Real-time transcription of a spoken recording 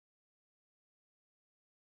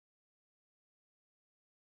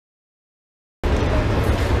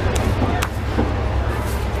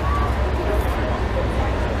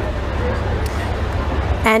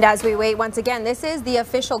And as we wait, once again, this is the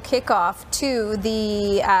official kickoff to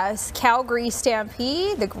the Calgary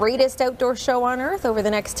Stampede, the greatest outdoor show on earth. Over the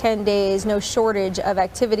next 10 days, no shortage of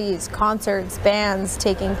activities, concerts, bands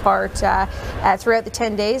taking part throughout the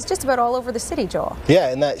 10 days, just about all over the city, Joel.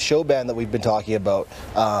 Yeah, and that show band that we've been talking about,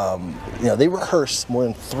 you know, they rehearse more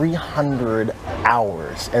than 300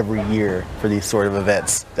 hours every year for these sort of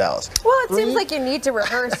events, Dallas. Well, it seems like you need to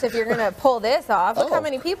rehearse if you're going to pull this off. Look how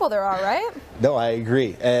many people there are, right? No, I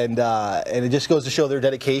agree, and it just goes to show their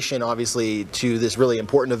dedication, obviously, to this really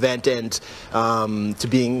important event and to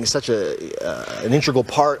being such an integral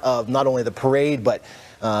part of not only the parade, but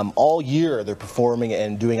all year they're performing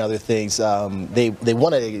and doing other things. They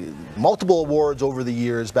won multiple awards over the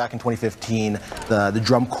years. Back in 2015, the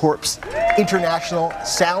Drum Corps International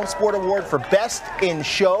Sound Sport Award for Best in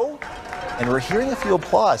Show, and we're hearing a few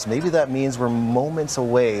applause. Maybe that means we're moments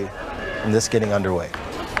away from this getting underway.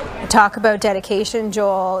 Talk about dedication,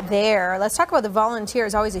 Joel, there. Let's talk about the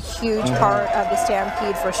volunteers, always a huge part of the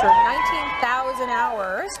Stampede for sure. 19,000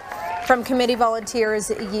 hours from committee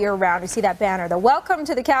volunteers year-round. You see that banner, the Welcome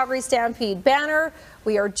to the Calgary Stampede banner.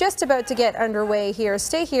 We are just about to get underway here.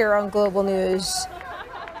 Stay here on Global News,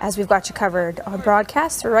 as we've got you covered on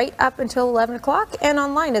broadcast right up until 11 o'clock and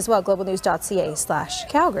online as well,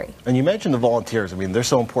 globalnews.ca/Calgary. And you mentioned the volunteers. I mean, they're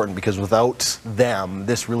so important because without them,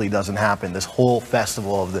 this really doesn't happen. This whole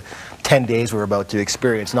festival of the 10 days we're about to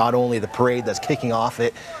experience, not only the parade that's kicking off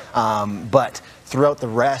it, but throughout the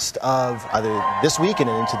rest of either this week and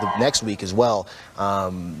into the next week as well.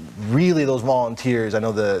 Really, those volunteers, I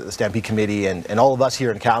know the Stampede Committee and all of us here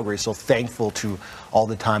in Calgary are so thankful to all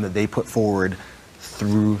the time that they put forward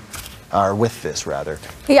through, or with this rather.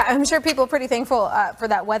 Yeah, I'm sure people are pretty thankful for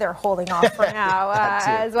that weather holding off for now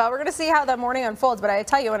as well. We're going to see how that morning unfolds, but I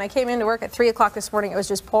tell you, when I came into work at 3 o'clock this morning, it was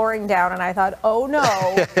just pouring down, and I thought, oh no,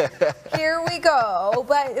 here we go.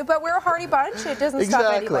 But we're a hardy bunch. It doesn't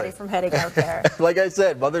stop anybody from heading out there. Like I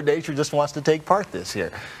said, Mother Nature just wants to take part this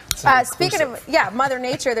year. Speaking of, Mother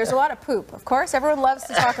Nature, there's a lot of poop. Of course, everyone loves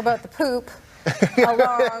to talk about the poop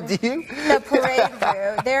along the parade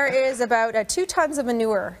route. There is about 2 tons of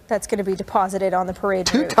manure that's going to be deposited on the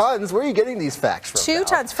parade route. 2 tons? Where are you getting these facts from? 2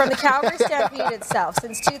 tons from the Calgary Stampede itself.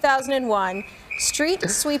 Since 2001, street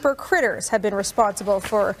sweeper critters have been responsible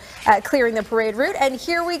for clearing the parade route. And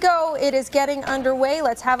here we go. It is getting underway.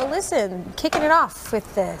 Let's have a listen. Kicking it off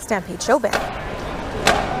with the Stampede Show Band.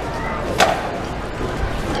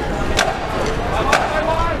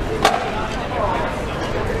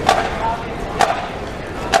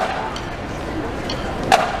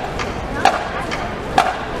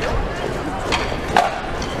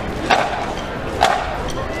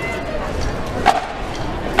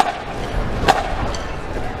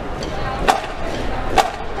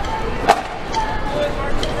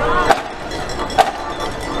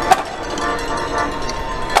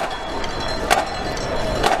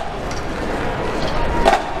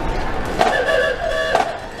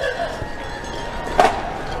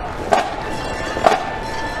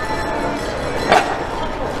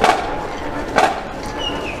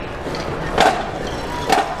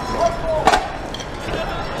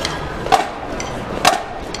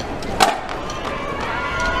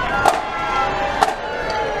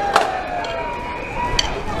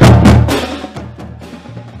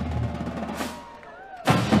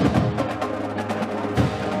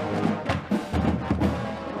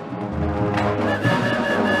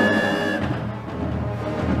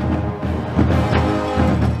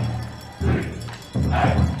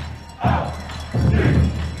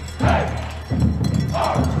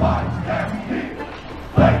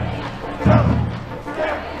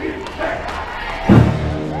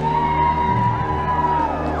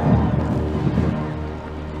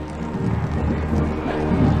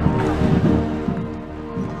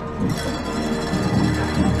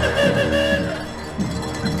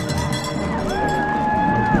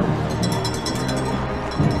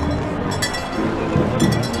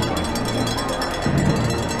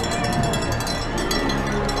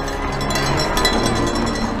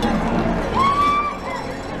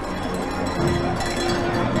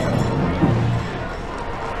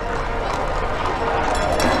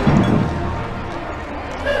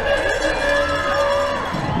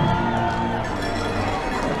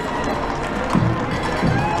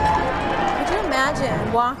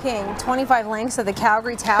 Walking 25 lengths of the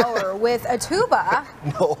Calgary Tower with a tuba.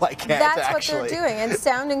 No, I can't. That's actually what they're doing, and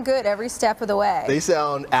sounding good every step of the way. They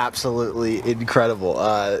sound absolutely incredible.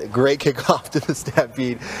 Great kickoff to the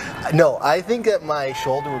Stampede. No, I think that my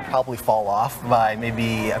shoulder would probably fall off by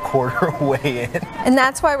maybe a quarter way in. And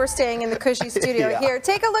that's why we're staying in the cushy studio here.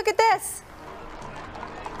 Take a look at this.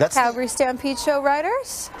 Calgary Stampede show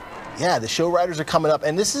riders? Yeah, the show riders are coming up,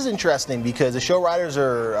 and this is interesting because the show riders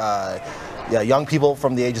are young people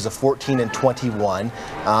from the ages of 14 and 21.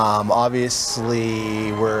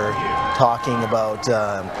 Obviously, we're talking about,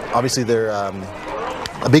 obviously they're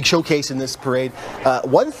a big showcase in this parade.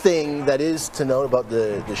 One thing that is to note about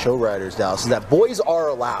the show riders, Dallas, is that boys are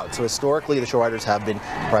allowed. So historically, the show riders have been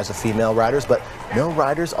comprised of female riders, but male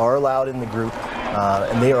riders are allowed in the group,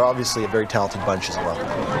 and they are obviously a very talented bunch as well.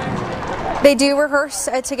 They do rehearse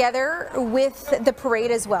together with the parade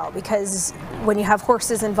as well, because when you have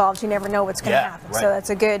horses involved, you never know what's going to happen. Right. So that's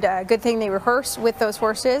a good thing. They rehearse with those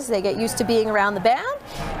horses. They get used to being around the band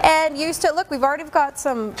and used to, look, we've already got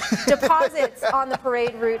some deposits on the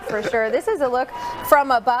parade route for sure. This is a look from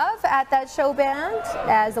above at that show band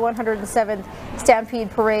as the 107th Stampede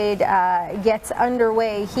Parade gets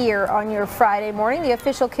underway here on your Friday morning, the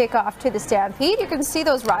official kickoff to the Stampede. You can see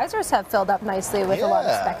those risers have filled up nicely with a lot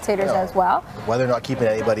of spectators as well. Weather not keeping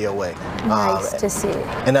anybody away. Nice to see.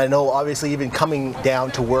 And I know, obviously, even coming down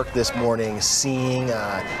to work this morning, seeing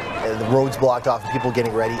the roads blocked off and people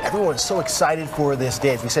getting ready, everyone's so excited for this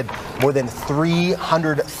day. As we said, more than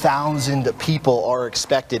 300,000 people are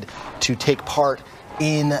expected to take part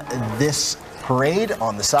in this parade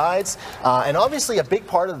on the sides, and obviously a big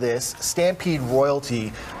part of this, Stampede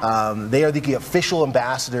royalty. They are the official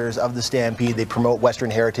ambassadors of the Stampede. They promote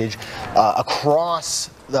Western heritage across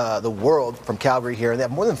the world from Calgary here. They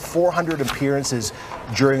have more than 400 appearances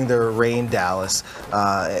during their reign, Dallas,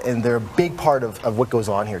 and they're a big part of what goes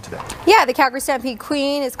on here today. Yeah, the Calgary Stampede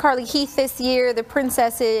Queen is Carly Heath this year. The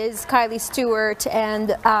Princess is Kylie Stewart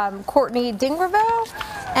and Courtney Dingerville,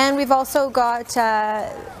 and we've also got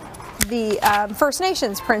the First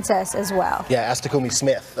Nations princess as well. Yeah, Astakomi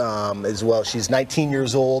Smith as well. She's 19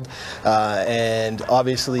 years old, and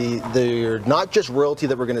obviously they're not just royalty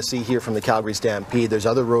that we're going to see here from the Calgary Stampede. There's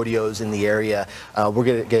other rodeos in the area. We're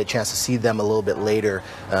going to get a chance to see them a little bit later.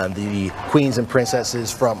 The queens and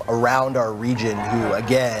princesses from around our region who,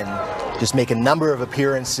 again, just make a number of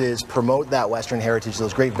appearances, promote that Western heritage,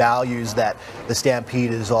 those great values that the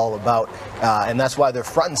Stampede is all about. And that's why they're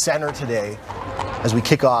front and center today as we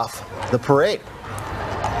kick off the parade.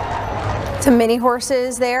 Some mini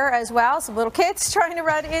horses there as well, some little kids trying to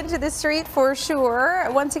run into the street for sure.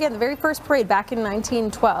 Once again, the very first parade back in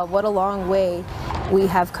 1912. What a long way we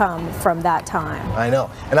have come from that time. I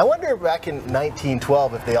know. And I wonder back in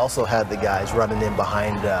 1912 if they also had the guys running in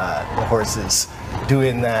behind the horses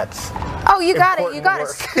doing that. Oh, you got it. You got to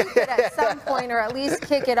scoop it at some point, or at least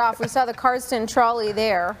kick it off. We saw the Carston trolley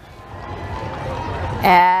there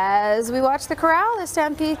as we watch the corral, the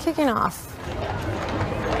Stampede kicking off.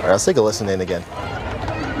 All right, let's take a listen in again.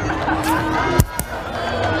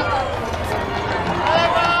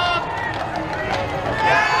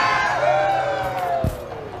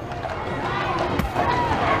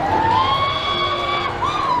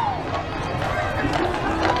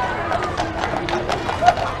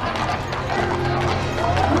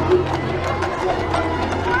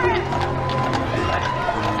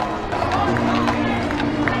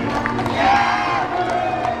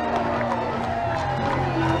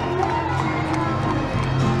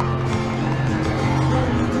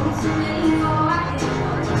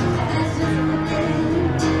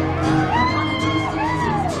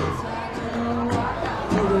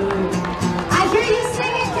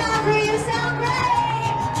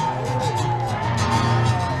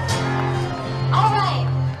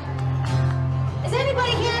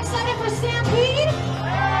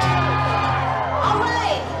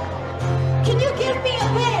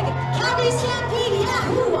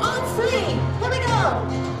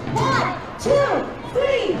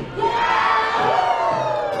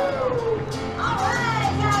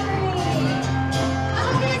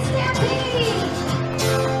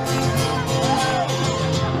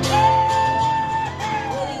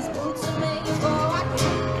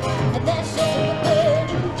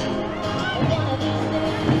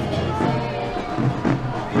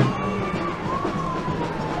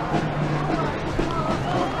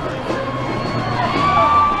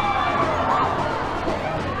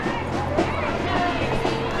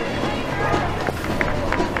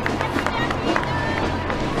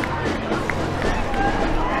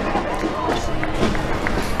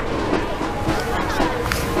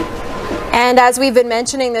 And as we've been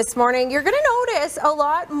mentioning this morning, you're going to notice a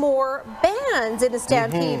lot more bands in the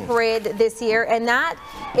Stampede Parade this year, and that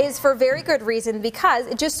is for very good reason, because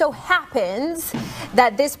it just so happens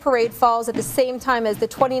that this parade falls at the same time as the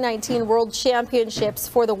 2019 World Championships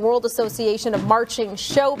for the World Association of Marching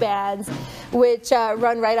Show Bands, which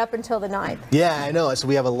run right up until the 9th. Yeah, I know. So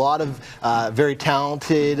we have a lot of very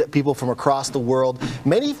talented people from across the world,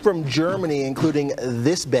 many from Germany, including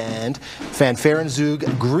this band,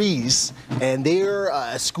 Fanfarenzug Greece, and they're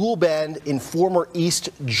a school band in former East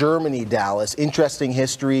Germany, Dallas. Interesting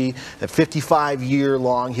history, a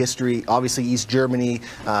 55-year-long history. Obviously, East Germany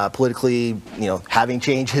politically, having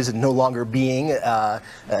changes and no longer being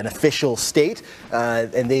an official state,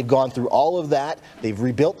 and they've gone through all of that. They've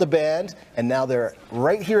rebuilt the band, and now they're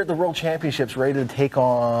right here at the World Championships, ready to take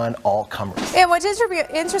on all comers. And what's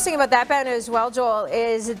interesting about that band as well, Joel,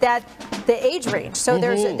 is that the age range. So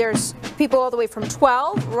there's people all the way from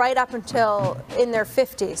 12 right up until in their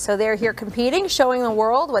 50s. So they're here competing, showing the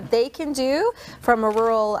world what they can do from a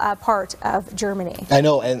rural part of Germany. I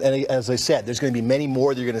know, and as I said, there's going to be many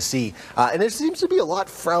more that you're going to see. And there seems to be a lot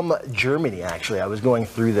from Germany, actually. I was going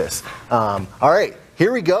through this. All right,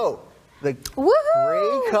 here we go. The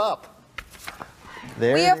Grey Cup.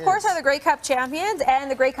 We, of course, are the Grey Cup champions, and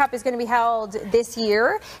the Grey Cup is going to be held this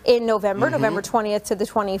year in November, November 20th to the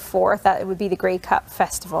 24th. That would be the Grey Cup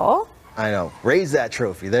Festival. I know. Raise that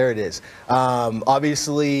trophy. There it is.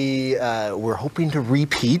 Obviously, we're hoping to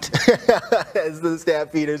repeat as the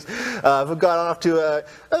Stampeders have gotten off to a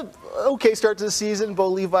okay start to the season. Bo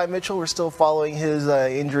Levi Mitchell, we're still following his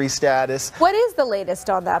injury status. What is the latest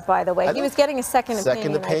on that, by the way? He was getting a second opinion.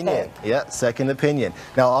 Second opinion. Yeah, second opinion.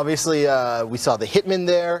 Now, obviously, we saw the Hitman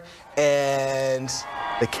there, and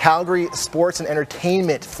the Calgary Sports and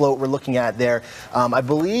Entertainment float we're looking at there. I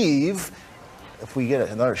believe, if we get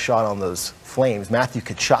another shot on those flames, Matthew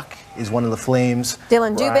Tkachuk is one of the flames.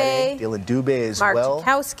 Dylan Dubé. Dylan Dubé as Mark well.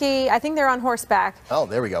 Jankowski. I think they're on horseback. Oh,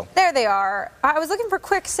 there we go. There they are. I was looking for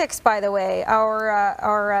Quick Six, by the way,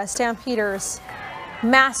 our Stampeders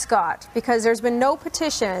mascot, because there's been no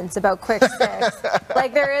petitions about Quick Six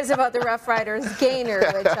like there is about the Rough Riders Gainer,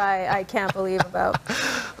 which I can't believe about.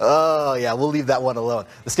 Oh, yeah, we'll leave that one alone.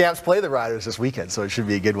 The Stamps play the Riders this weekend, so it should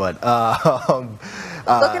be a good one. Looking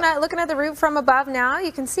at the route from above now,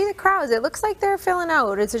 you can see the crowds. It looks like they're filling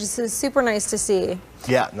out. It's just super nice to see.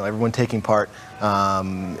 Yeah, no, everyone taking part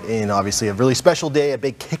in obviously a really special day, a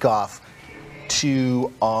big kickoff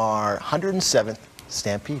to our 107th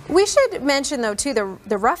Stampede. We should mention, though, too,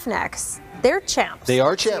 the Roughnecks. They're champs. They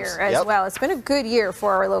are champs as well. It's been a good year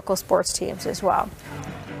for our local sports teams as well.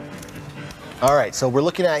 All right, so we're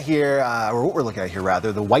looking at here, or what we're looking at here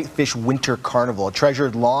rather, the Whitefish Winter Carnival, a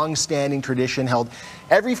treasured, long-standing tradition held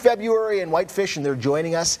every February in Whitefish, and they're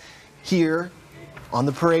joining us here on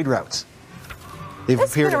the parade routes.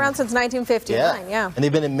 It's been around since 1959, yeah. And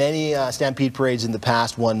they've been in many Stampede parades in the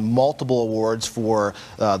past, won multiple awards for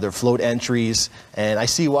their float entries, and I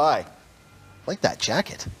see why. I like that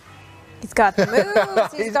jacket. He's got the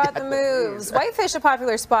moves. He's got the moves. Whitefish, a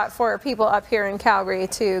popular spot for people up here in Calgary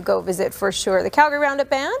to go visit for sure. The Calgary Roundup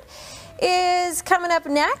Band is coming up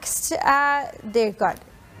next. They've got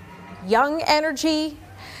young energy.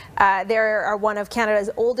 They are one of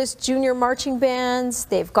Canada's oldest junior marching bands.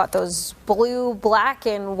 They've got those blue, black,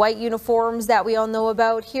 and white uniforms that we all know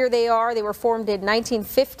about. Here they are. They were formed in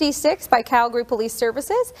 1956 by Calgary Police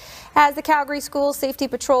Services. As the Calgary School Safety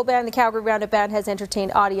Patrol Band, the Calgary Roundup Band has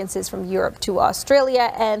entertained audiences from Europe to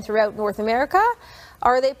Australia and throughout North America.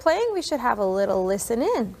 Are they playing? We should have a little listen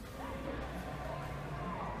in.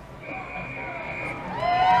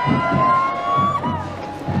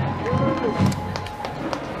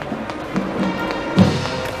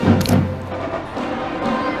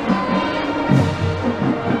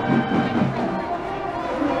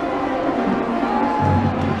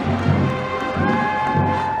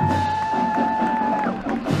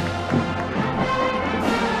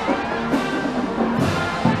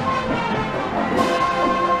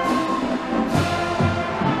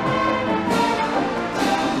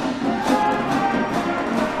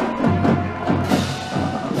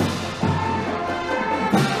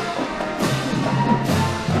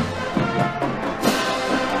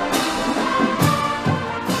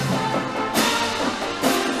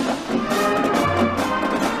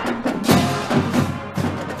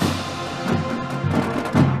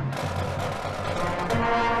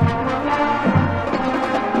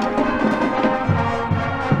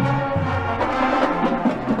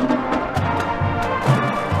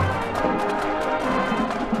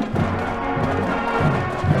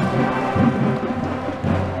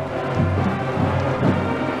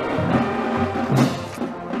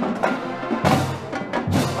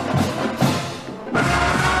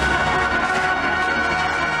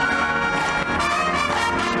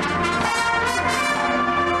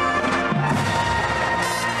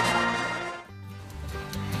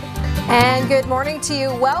 Good morning to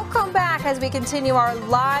you. Welcome back as we continue our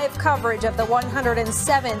live coverage of the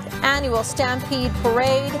 107th Annual Stampede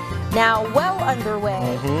Parade, now well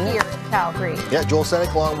underway here in Calgary. Yeah, Joel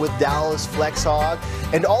Senek along with Dallas Flexhog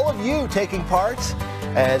and all of you taking part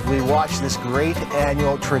as we watch this great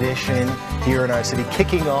annual tradition here in our city,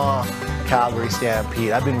 kicking off Calgary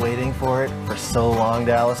Stampede. I've been waiting for it for so long,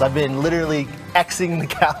 Dallas. I've been literally Xing the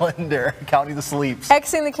calendar, counting the sleeps.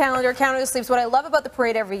 Xing the calendar, counting the sleeps. What I love about the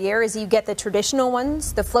parade every year is you get the traditional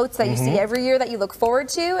ones, the floats that you see every year that you look forward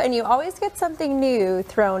to, and you always get something new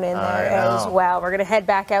thrown in there as well. We're going to head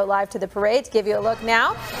back out live to the parade to give you a look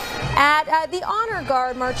now at the Honor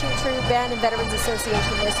Guard Marching Troop Band and Veterans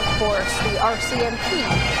Association. This, of course, the RCMP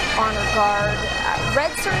Honor Guard.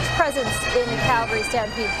 Red Surge presence in the Calgary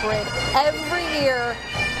Stampede Parade every year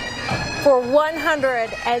for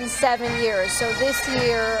 107 years. So this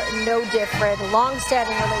year, no different.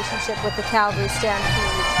 Long-standing relationship with the Calgary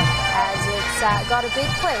Stampede as it's got a big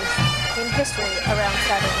place in history around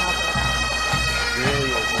Southern Alberta. It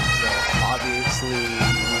really is. Obviously,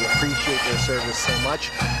 we appreciate their service so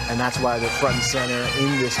much, and that's why they're front and center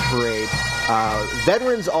in this parade.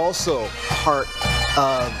 Veterans also part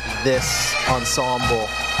of this ensemble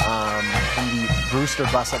in the Brewster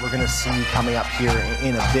bus that we're going to see coming up here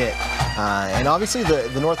in a bit. And obviously the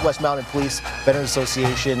Northwest Mounted Police Veterans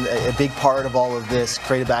Association, a big part of all of this,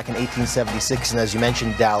 created back in 1876. And as you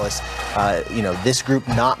mentioned, Dallas, you know, this group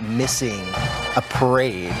not missing a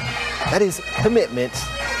parade, that is commitment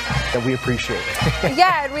that we appreciate.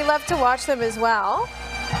 Yeah, and we love to watch them as well.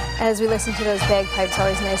 As we listen to those bagpipes,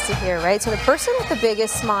 always nice to hear, right? So the person with the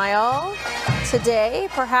biggest smile today,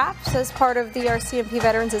 perhaps, as part of the RCMP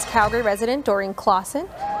Veterans, is Calgary resident Doreen Clausen,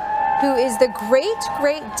 who is the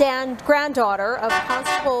great-granddaughter of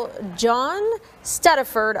Constable John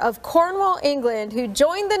Studiford of Cornwall, England, who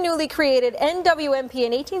joined the newly created NWMP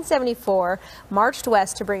in 1874, marched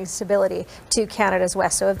west to bring stability to Canada's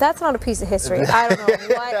west. So if that's not a piece of history, I don't know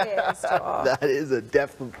what is. Joel. That is a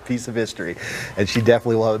definite piece of history, and she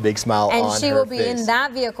definitely will have a big smile on her face. And she will be in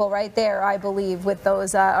that vehicle right there, I believe, with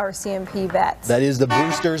those RCMP vets. That is the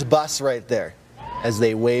Boosters bus right there, as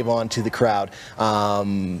they wave on to the crowd.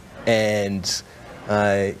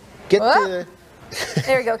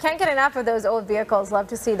 There we go. Can't get enough of those old vehicles. Love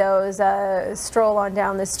to see those stroll on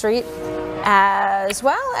down the street, as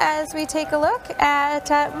well as we take a look at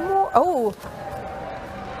more. Oh,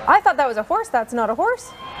 I thought that was a horse. That's not a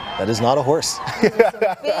horse. That is not a horse. Big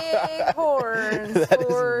horns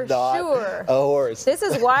for sure. A horse. This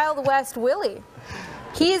is Wild West Willie.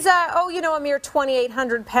 He's a mere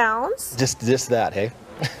 2,800 pounds. Just that, hey.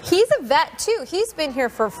 He's a vet too. He's been here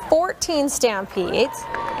for 14 stampedes.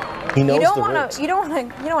 He knows the ropes. You don't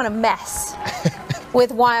want to mess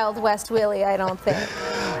with Wild West Willie, I don't think.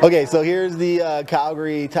 Okay, so here's the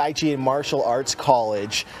Calgary Tai Chi and Martial Arts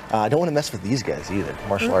College. I don't want to mess with these guys either.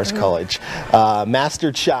 Martial Arts College.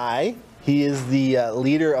 Master Chai. He is the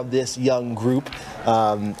leader of this young group,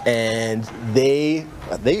 and they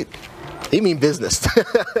mean business.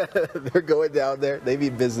 They're going down there. They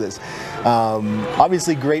mean business.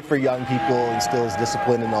 Obviously great for young people, instills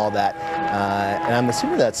discipline and all that. And I'm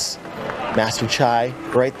assuming that's Master Chai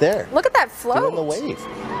right there. Look at that float. Doing the wave.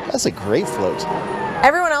 That's a great float.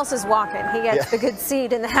 Everyone else is walking. He gets the good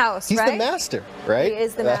seat in the house, He's right? the master, right? He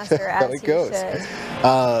is the master, as he goes. Should.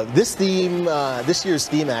 This year's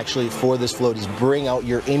theme actually for this float is Bring Out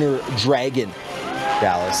Your Inner Dragon,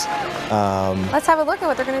 Dallas. Let's have a look at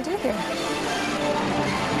what they're going to do here.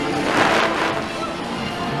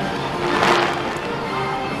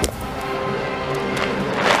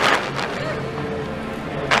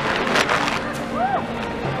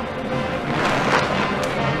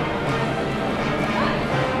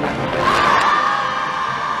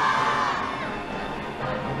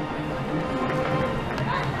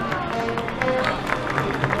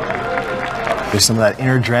 There's some of that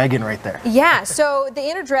inner dragon right there. Yeah, so the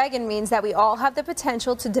inner dragon means that we all have the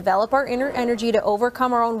potential to develop our inner energy to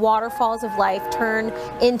overcome our own waterfalls of life, turn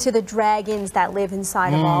into the dragons that live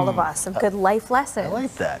inside of all of us. Some good life lessons. I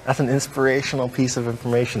like that. That's an inspirational piece of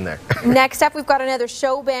information there. Next up, we've got another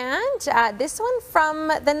show band. This one from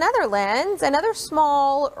the Netherlands, another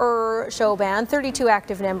smaller show band, 32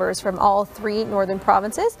 active members from all 3 northern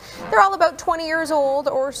provinces. They're all about 20 years old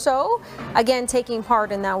or so, again taking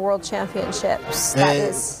part in that World Championships that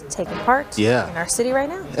is taking part in our city right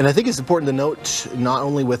now. And I think it's important to note, not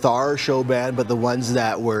only with our show band, but the ones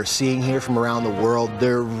that we're seeing here from around the world,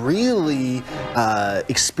 they're really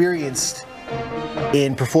experienced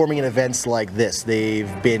in performing in events like this. They've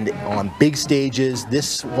been on big stages.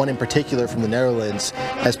 This one in particular from the Netherlands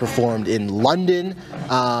has performed in London,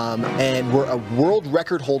 and we're a world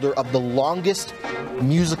record holder of the longest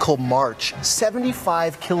musical march,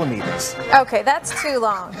 75 kilometers. Okay, that's too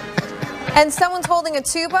long. And someone's holding a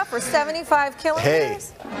tuba for 75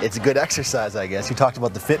 kilometers? Hey, it's a good exercise, I guess. You talked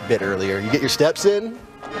about the Fitbit earlier. You get your steps in,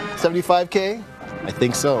 75K? I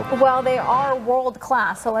think so. Well, they are world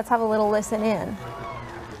class, so let's have a little listen in.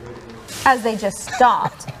 As they just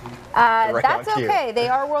stopped. That's okay. They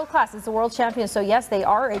are world class. It's the world champions. So yes, they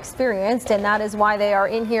are experienced, and that is why they are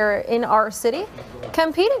in here in our city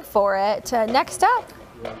competing for it. Next up.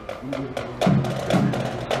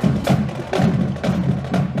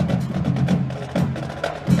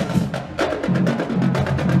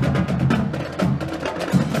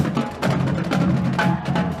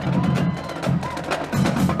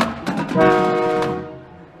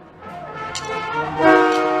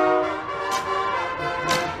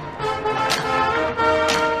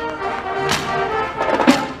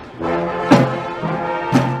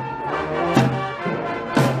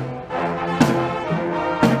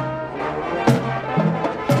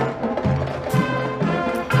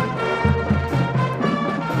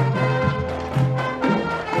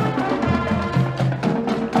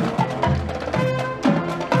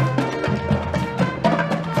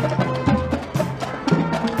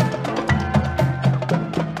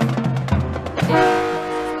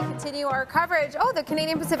 Coverage. Oh, the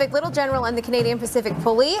Canadian Pacific Little General and the Canadian Pacific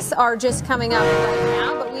Police are just coming up right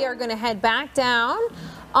now, but we are going to head back down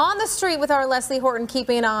on the street with our Leslie Horton,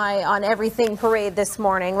 keeping an eye on everything parade this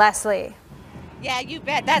morning. Leslie. Yeah, you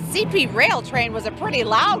bet. That CP rail train was a pretty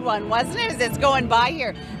loud one, wasn't it, as it's going by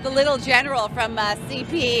here? The Little General from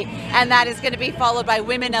CP, and that is going to be followed by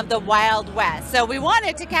Women of the Wild West. So we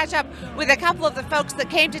wanted to catch up with a couple of the folks that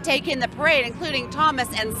came to take in the parade, including Thomas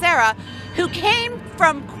and Sarah, who came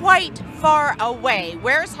from quite far away.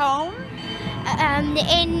 Where's home?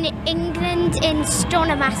 In England, in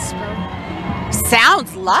Stonemaspel.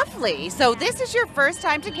 Sounds lovely. So this is your first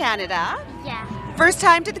time to Canada? Yeah. First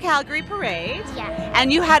time to the Calgary Parade? Yeah.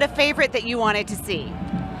 And you had a favorite that you wanted to see?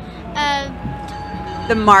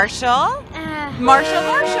 The Marshal?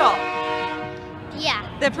 Marshal. Yeah.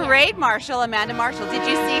 The parade marshal, Amanda Marshall. Did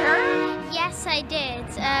you see her? Yes, I did.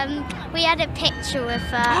 We had a picture with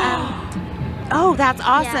her. Oh, that's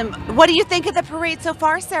awesome. Yeah. What do you think of the parade so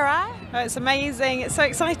far, Sarah? Oh, it's amazing. It's so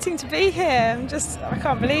exciting to be here. I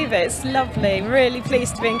can't believe it. It's lovely. I'm really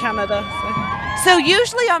pleased to be in Canada. So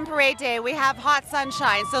usually on parade day we have hot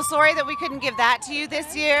sunshine, so sorry that we couldn't give that to you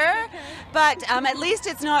this year, but at least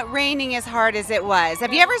it's not raining as hard as it was.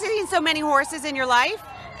 Have you ever seen so many horses in your life?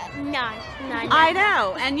 No. I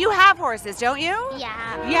know, and you have horses, don't you?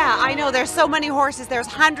 Yeah. Yeah, I know, there's so many horses, there's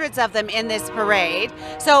hundreds of them in this parade.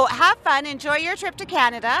 So have fun, enjoy your trip to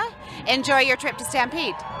Canada, enjoy your trip to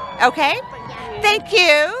Stampede, okay? Yeah. Thank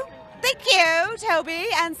you. Thank you, Toby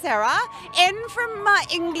and Sarah. In from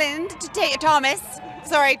England to take Thomas.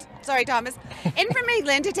 Sorry, Thomas. In from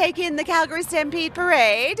England to take in the Calgary Stampede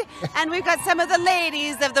Parade. And we've got some of the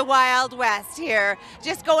ladies of the Wild West here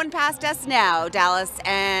just going past us now. Dallas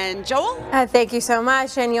and Joel. Thank you so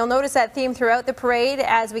much. And you'll notice that theme throughout the parade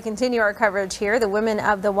as we continue our coverage here, the Women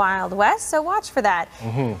of the Wild West. So watch for that.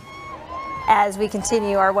 As we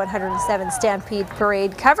continue our 107th Stampede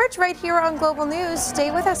Parade coverage right here on Global News. Stay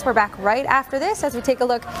with us. We're back right after this as we take a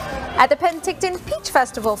look at the Penticton Peach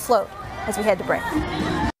Festival float as we head to break.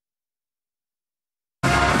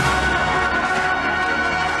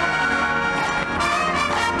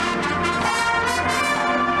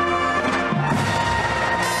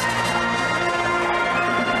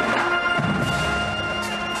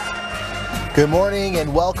 Good morning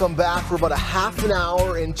and welcome back. We're about a half an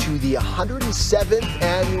hour into the 107th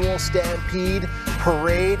annual Stampede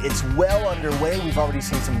Parade. It's well underway. We've already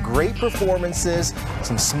seen some great performances,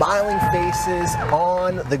 some smiling faces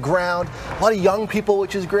on the ground. A lot of young people,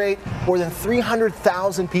 which is great. More than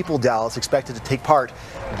 300,000 people, Dallas, expected to take part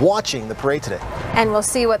watching the parade today. And we'll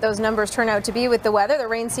see what those numbers turn out to be with the weather. The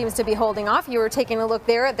rain seems to be holding off. You were taking a look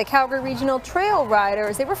there at the Calgary Regional Trail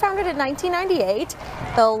Riders. They were founded in 1998,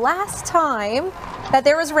 the last time that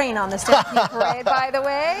there was rain on the Stampede Parade, by the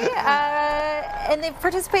way. And they've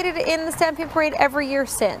participated in the Stampede Parade every year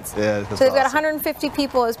since. Yeah, so they've got 150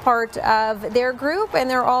 people as part of their group, and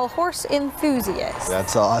they're all horse enthusiasts.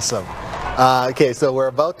 That's awesome. Okay, so we're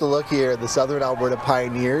about to look here at the Southern Alberta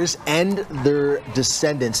Pioneers and their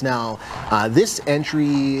descendants. Now, this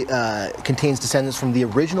entry contains descendants from the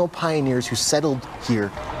original pioneers who settled here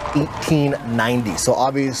 1890. So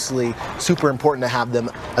obviously super important to have them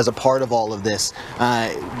as a part of all of this.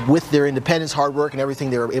 With their independence, hard work, and everything,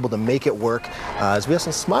 they were able to make it work. As we have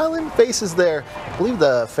some smiling faces there. I believe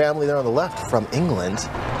the family there on the left from England.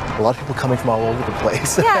 A lot of people coming from all over the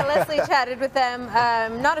place. Yeah, Leslie chatted with them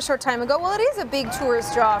not a short time ago. Well, it is a big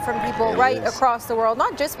tourist draw from people across the world,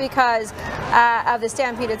 not just because of the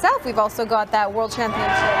Stampede itself. We've also got that World Championship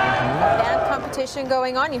band competition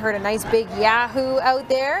going on. You heard a nice big Yahoo out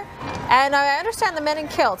there. And I understand the men in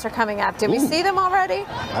kilts are coming up. Did we see them already?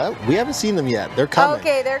 We haven't seen them yet. They're coming.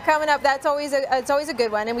 Okay, they're coming up. That's always it's always a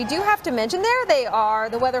good one. And we do have to mention there they are,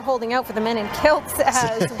 the weather holding out for the men in kilts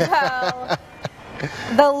as well.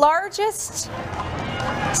 The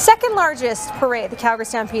second largest parade, the Calgary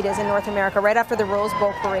Stampede, is in North America, right after the Rose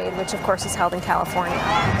Bowl Parade, which of course is held in California.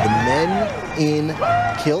 The men in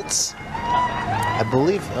kilts, I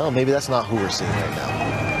believe, oh, maybe that's not who we're seeing right now.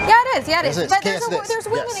 Yeah, it is. Yeah, it is. But there's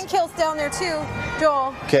women in kilts down there too,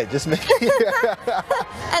 Joel. Okay, just make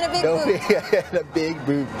And a big boot. And a big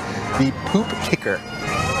boot. The poop kicker.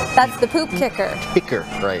 That's the poop kicker. Kicker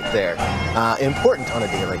right there. Important on a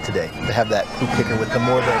day like today to have that poop kicker with the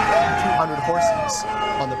more than 200 horses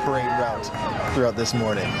on the parade route throughout this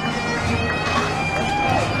morning.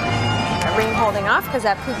 Rain holding off because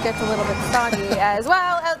that poop gets a little bit soggy as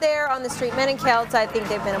well out there on the street. Men in kilts, I think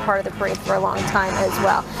they've been a part of the parade for a long time as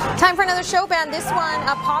well. Time for another show band. This one,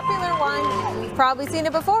 a popular one. You've probably seen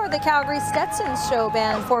it before. The Calgary Stetson Show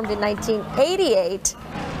Band, formed in 1988.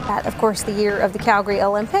 That, of course, the year of the Calgary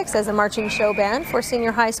Olympics, as a marching show band for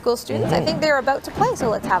senior high school students. I think they're about to play, so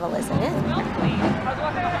let's have a listen in.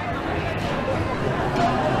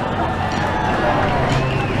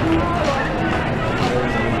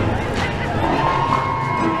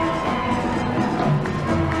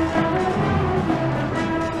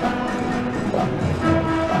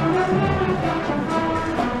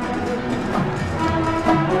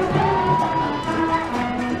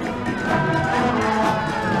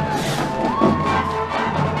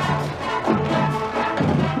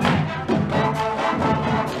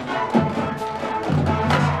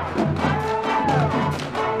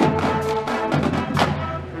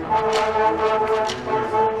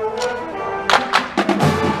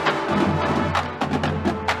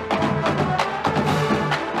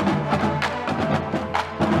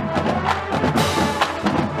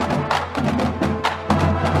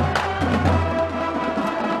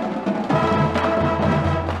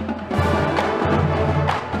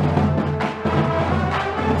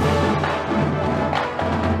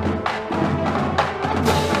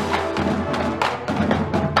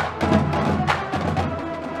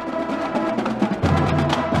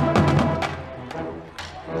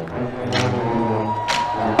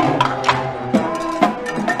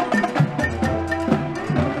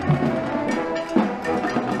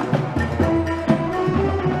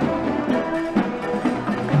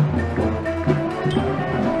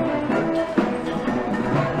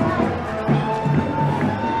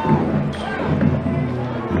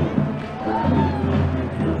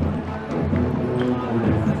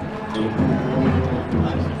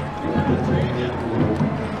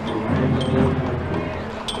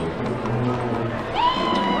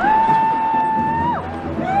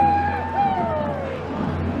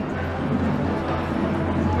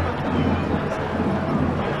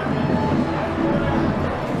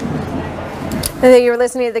 You were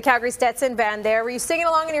listening to the Calgary Stetson Band there. Were you singing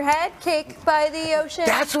along in your head? Cake by the Ocean?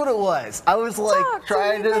 That's what it was. I was like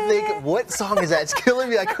trying to think, what song is that? It's killing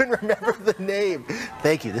me. I couldn't remember the name.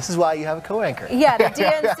 Thank you. This is why you have a co-anchor. Yeah, the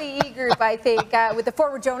DNCE group, I think, with the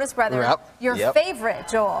former Jonas Brothers. Your favorite,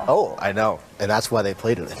 Joel. Oh, I know. And that's why they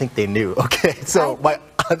played it. I think they knew. Okay, so my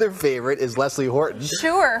other favorite is Leslie Horton.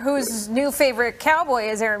 Sure, whose new favorite cowboy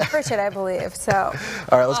is Aaron Pritchett, I believe. So.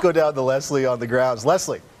 All right, let's go down to Leslie on the grounds.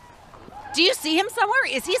 Leslie. Do you see him somewhere?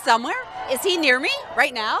 Is he somewhere? Is he near me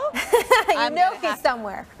right now? You know he's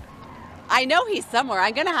somewhere. I know he's somewhere.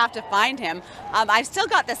 I'm going to have to find him. I've still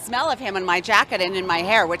got the smell of him in my jacket and in my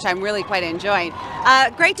hair, which I'm really quite enjoying.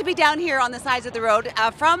 Great to be down here on the sides of the road.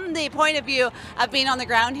 From the point of view of being on the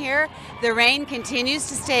ground here, the rain continues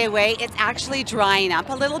to stay away. It's actually drying up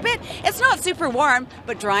a little bit. It's not super warm,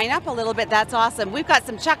 but drying up a little bit. That's awesome. We've got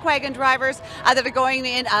some chuck wagon drivers that are going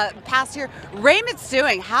in past here. Raymond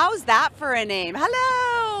Stewing, how's that for a name?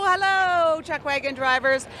 Hello. hello, chuck wagon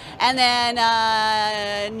drivers. And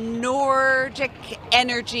then Nordic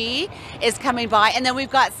Energy is coming by. And then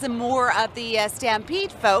we've got some more of the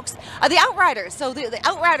Stampede folks, the Outriders. So the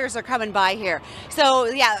Outriders are coming by here. So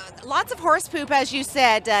yeah, lots of horse poop, as you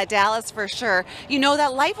said, Dallas, for sure. You know,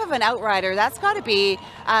 that life of an Outrider, that's got to be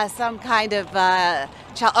some kind of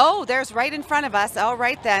oh, there's right in front of us. All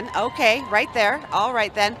right then. Okay, right there. All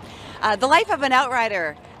right then. The life of an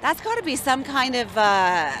Outrider, that's got to be some kind of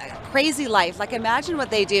crazy life. Like, imagine what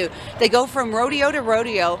they do. They go from rodeo to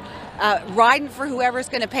rodeo, riding for whoever's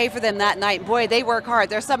going to pay for them that night. Boy, they work hard.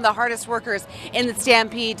 They're some of the hardest workers in the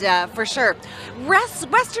Stampede for sure.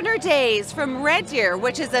 Westerner Days from Red Deer,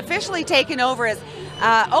 which is officially taken over as,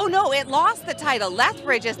 oh no, it lost the title.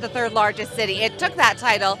 Lethbridge is the third largest city. It took that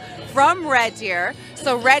title from Red Deer.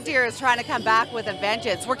 So Red Deer is trying to come back with a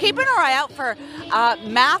vengeance. We're keeping our eye out for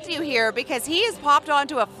Matthew here because he has popped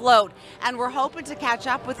onto a float and we're hoping to catch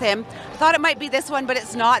up with him. Thought it might be this one, but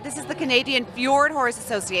it's not. This is the Canadian Fjord Horse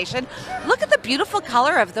Association. Look at the beautiful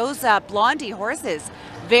color of those blondie horses.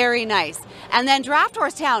 Very nice. And then Draft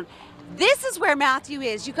Horse Town. This is where Matthew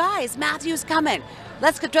is. You guys, Matthew's coming.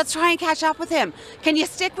 Let's try and catch up with him. Can you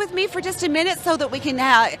stick with me for just a minute so that we can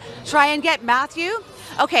try and get Matthew?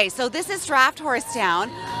 Okay, so this is Draft Horse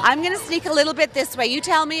Town. I'm going to sneak a little bit this way. You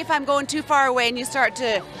tell me if I'm going too far away and you start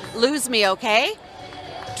to lose me, okay?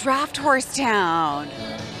 Draft Horse Town.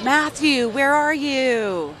 Matthew, where are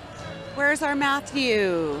you? Where's our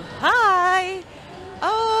Matthew? Hi.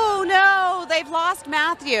 Oh, no, they've lost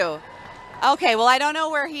Matthew. Okay, well, I don't know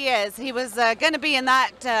where he is. He was going to be in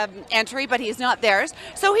that entry, but he's not there.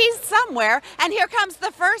 So he's somewhere, and here comes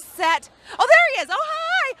the first set. Oh, there he is. Oh,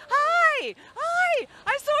 hi, hi, hi.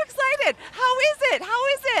 I'm so excited. How is it? How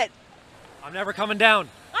is it? I'm never coming down.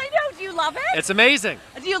 I know. Do you love it? It's amazing.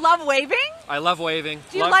 Do you love waving? I love waving.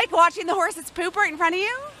 Do you like watching the horses poop right in front of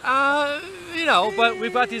you? You know, but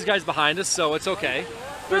we've got these guys behind us, so it's okay.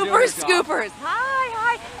 Poopers, scoopers. Hi,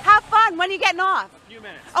 hi. Have fun. When are you getting off?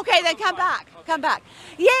 Minutes. Okay, then come back. Okay. Come back.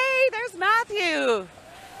 Yay, there's Matthew.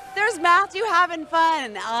 There's Matthew having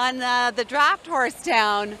fun on the Draft Horse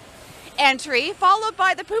Town entry, followed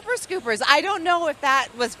by the Pooper Scoopers. I don't know if that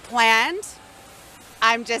was planned.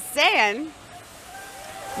 I'm just saying.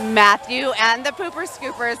 Matthew and the Pooper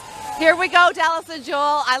Scoopers. Here we go, Dallas and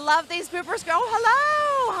Joel. I love these Pooper Scoopers. Oh,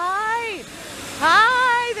 hello. Hi.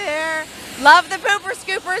 Hi there. Love the Pooper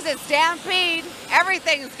Scoopers at Stampede.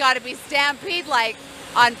 Everything's got to be Stampede-like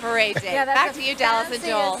on parade day. Yeah, back to you, Dallas and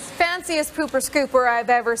Joel. Fanciest Pooper Scooper I've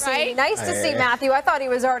ever seen. Right? Nice to see Matthew. I thought he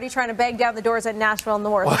was already trying to bang down the doors at Nashville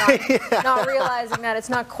North, not realizing that it's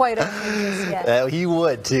not quite open yet. He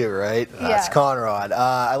would too, right? That's Conrad.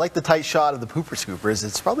 I like the tight shot of the Pooper Scoopers.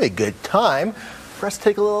 It's probably a good time for us to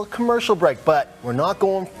take a little commercial break, but we're not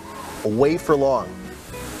going away for long.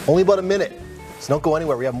 Only about a minute. So don't go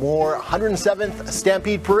anywhere. We have more 107th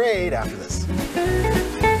Stampede Parade after this.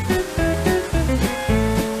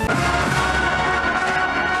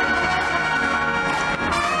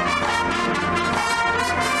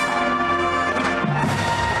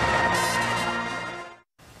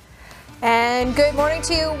 And good morning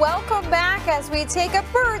to you. Welcome back as we take a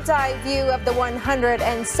bird's eye view of the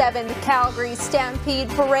 107th Calgary Stampede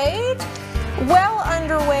Parade. Well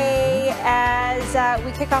underway as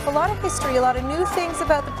we kick off a lot of history, a lot of new things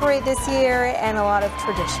about the parade this year, and a lot of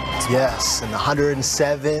tradition. Yes, and the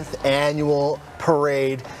 107th annual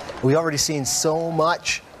parade. We've already seen so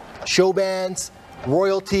much. Show bands,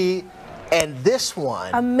 royalty, and this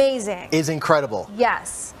one amazing is incredible.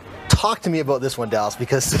 Yes. Talk to me about this one, Dallas,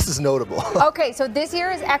 because this is notable. Okay, so this year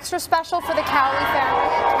is extra special for the Cowley family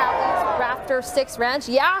at Cowley's Raptor 6 Ranch.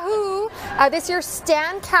 Yahoo! This year,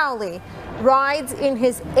 Stan Cowley rides in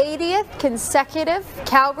his 80th consecutive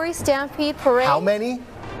Calgary Stampede Parade. How many?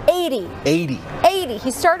 80. 80. 80. He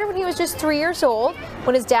started when he was just 3 years old,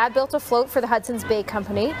 when his dad built a float for the Hudson's Bay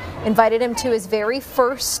Company, invited him to his very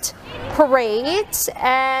first parade,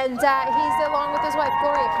 and he's along with his wife,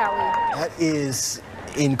 Gloria Cowley. That is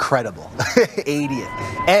incredible.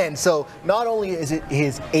 80th. And so not only is it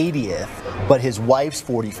his 80th, but his wife's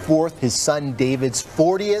 44th, his son David's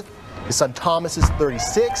 40th, his son Thomas's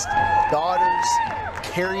 36th, daughters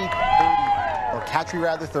Carrie 30, or Katri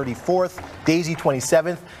rather 34th, Daisy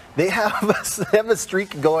 27th. They have a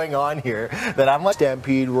streak going on here that I'm like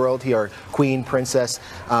Stampede royalty, or queen, princesses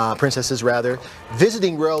rather,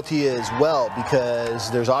 visiting royalty as well,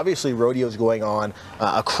 because there's obviously rodeos going on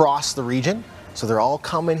across the region. So they're all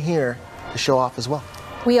coming here to show off as well.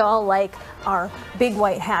 We all like our big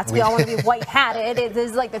white hats. We all want to be white hatted. It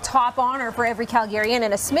is like the top honor for every Calgarian,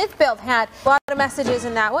 and a Smith-built hat. A lot of messages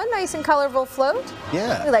in that one. Nice and colorful float.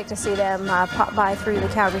 Yeah. We like to see them pop by through the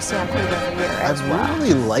Calgary Stampede every year as well. I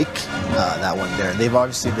really like that one there. They've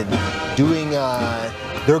obviously been doing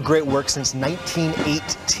their great work since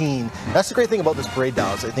 1918. That's the great thing about this parade,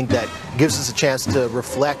 Dallas. I think that gives us a chance to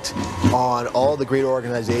reflect on all the great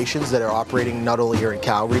organizations that are operating not only here in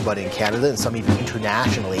Calgary, but in Canada and some even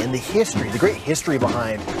internationally. And the history, the great history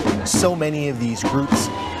behind so many of these groups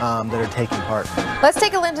that are taking part. Let's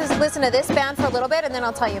take a listen to this band for a little bit, and then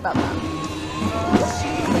I'll tell you about them.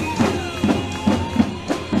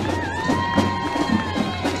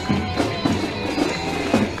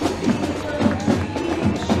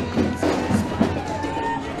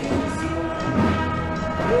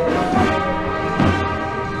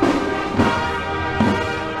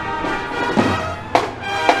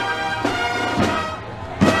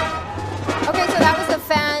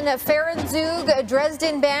 Zug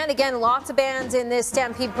Dresden band. Again, lots of bands in this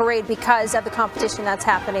Stampede Parade because of the competition that's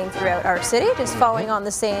happening throughout our city, just falling on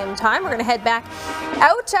the same time. We're going to head back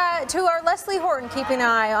out to our Leslie Horton, keeping an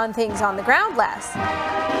eye on things on the ground, Les.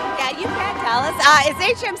 Yeah, you can, Dallas.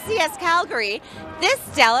 It's HMCS Calgary. This,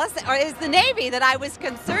 Dallas, is the Navy that I was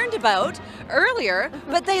concerned about earlier,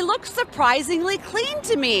 but they look surprisingly clean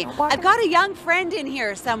to me. I've got a young friend in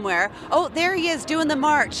here somewhere. Oh, there he is doing the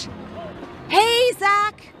march. Hey,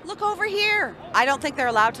 Zach, look over here. I don't think they're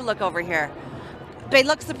allowed to look over here. They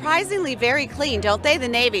look surprisingly very clean, don't they, the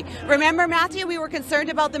Navy? Remember, Matthew, we were concerned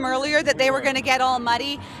about them earlier, that they were going to get all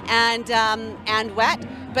muddy and wet,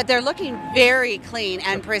 but they're looking very clean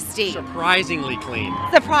and pristine. Surprisingly clean.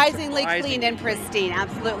 Surprisingly clean and pristine,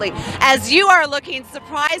 absolutely. As you are looking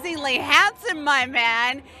surprisingly handsome, my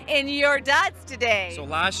man, in your duds today. So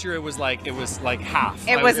last year it was like half.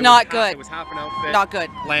 It was not good. It was half an outfit. Not good.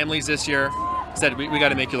 Lamley's this year said we got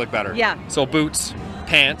to make you look better. Yeah. So boots,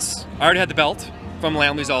 pants. I already had the belt from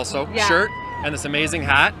Lamley's also. Yeah. Shirt and this amazing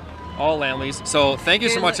hat. All Lamley's. So thank you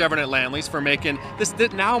so much, everyone at Lamley's, for making this.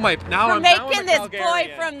 Now I'm making this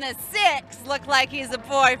boy from the 6 look like he's a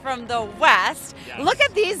boy from the West. Yes. Look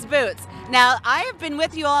at these boots. Now I have been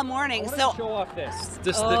with you all morning, so show off this.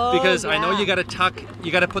 Because I know you got to tuck, you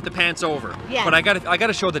got to put the pants over. Yeah. But I got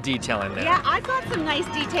to show the detail in there. Yeah, I've got some nice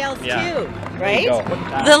details too, right?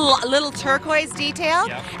 The little turquoise detail.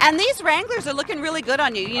 Yeah. And these Wranglers are looking really good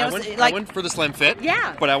on you. You know, I went for the slim fit.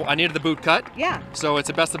 Yeah. But I needed the boot cut. Yeah. So it's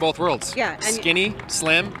the best of both worlds. Yeah. And skinny,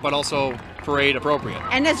 slim, but also parade appropriate.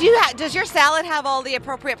 And does your salad have all the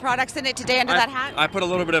appropriate products in it today under that hat? I put a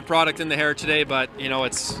little bit of product in the hair today, but you know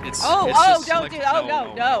it's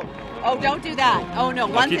don't do that. Oh no,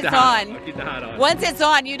 once it's on. I'll keep the hat on. Once it's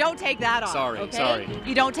on, you don't take that off. Sorry.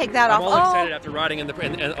 You don't take that off. I'm all excited after riding on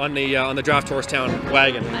the Draft Horse Town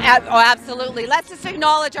wagon. Absolutely. Let's just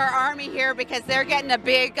acknowledge our army here because they're getting a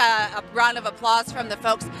big a round of applause from the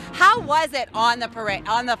folks. How was it on the parade,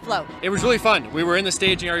 on the float? It was really fun. We were in the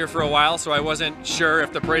staging area for a while, so I wasn't sure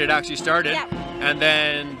if the parade had actually started. Yeah. And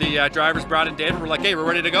then the drivers, Brad and David, were like, hey, we're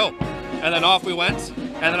ready to go. And then off we went.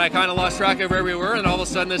 And then I kind of lost track of where we were, and all of a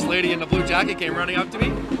sudden this lady in the blue jacket came running up to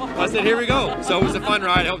me. I said, here we go. So it was a fun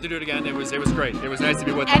ride. I hope to do it again. It was great. It was nice to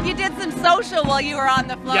be with them. And you did some social while you were on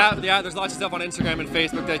the float. Yeah, there's lots of stuff on Instagram and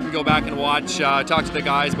Facebook that you can go back and watch. Talk to the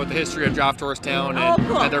guys about the history of Draft Horse Town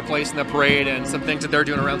and their place in the parade and some things that they're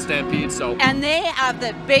doing around Stampede. So. And they have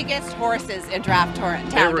the biggest horses in Draft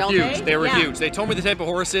Horse Town, don't they? They were huge. They told me the type of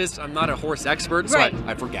horses. I'm not a horse expert, so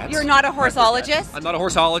I forget. You're not a horseologist? I'm not a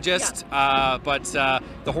horseologist, but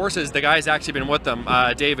the horses, the guy's actually been with them.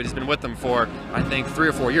 David has been with them for, I think, 3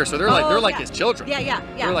 or 4 years. So they're like his children. Yeah.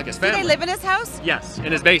 They're like his family. Do they live in his house? Yes,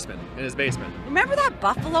 in his basement. Remember that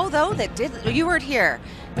buffalo though that did? You weren't here.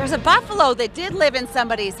 There's a buffalo that did live in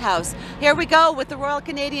somebody's house. Here we go with the Royal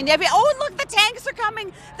Canadian Navy. Oh, look, the tanks are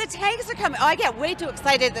coming. The tanks are coming. Oh, I get way too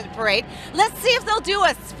excited at the parade. Let's see if they'll do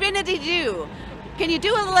a spinity-doo. Can you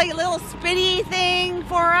do a little spinny thing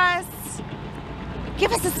for us?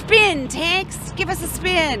 Give us a spin, tanks. Give us a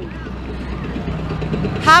spin.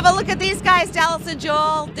 Have a look at these guys, Dallas and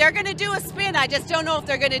Joel. They're going to do a spin. I just don't know if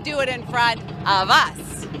they're going to do it in front of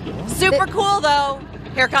us. Super cool, though.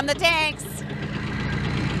 Here come the tanks.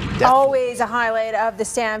 Always a highlight of the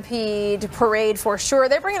Stampede Parade for sure.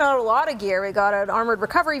 They're bringing out a lot of gear. We got an armored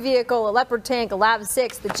recovery vehicle, a Leopard tank, a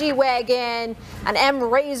LAV-6, the G-Wagon, an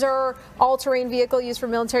M-Razor, all-terrain vehicle used for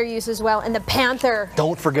military use as well, and the Panther.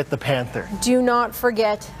 Don't forget the Panther. Do not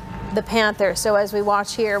forget the Panther. So as we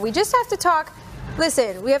watch here, we just have to talk.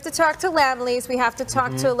 Listen, we have to talk to Lamley's, we have to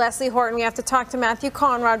talk to Leslie Horton, we have to talk to Matthew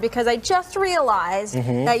Conrad because I just realized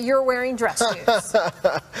that you're wearing dress shoes.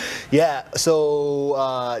 Yeah,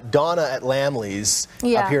 so Donna at Lamley's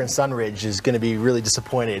up here in Sunridge is going to be really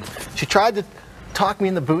disappointed. She tried to talk me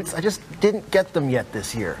in the boots. I just didn't get them yet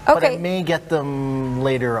this year. But I may get them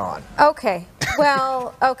later on. Okay.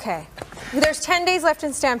 Well, okay. There's 10 days left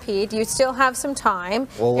in Stampede. You still have some time.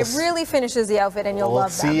 Well, it really finishes the outfit, and you'll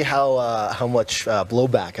love them. We'll see how much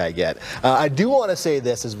blowback I get. I do want to say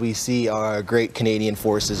this as we see our great Canadian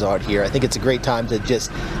forces out here. I think it's a great time to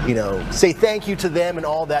just, you know, say thank you to them and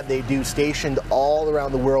all that they do, stationed all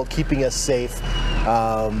around the world, keeping us safe.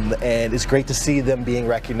 And it's great to see them being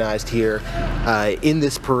recognized here in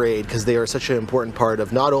this parade, because they are such an important part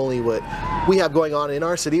of not only what we have going on in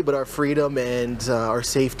our city, but our freedom and our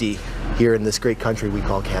safety here in this great country we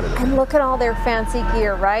call Canada. And look at all their fancy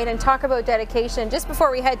gear, right? And talk about dedication. Just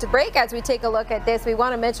before we head to break, as we take a look at this, we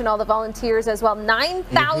want to mention all the volunteers as well.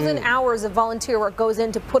 9,000 hours of volunteer work goes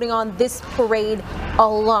into putting on this parade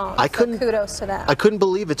alone. So kudos to them. I couldn't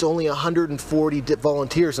believe it's only 140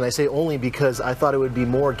 volunteers, and I say only because I thought it would be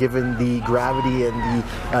more given the gravity and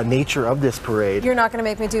the nature of this parade. You're not going to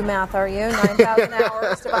make me do math, are you? 9,000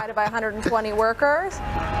 hours divided by 120 workers?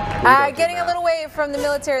 Getting a little away from the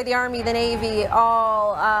military, the Army, the Navy,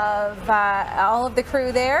 all of the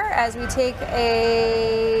crew there, as we take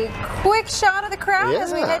a quick shot of the crowd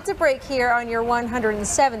as we head to break here on your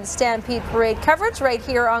 107th Stampede Parade coverage right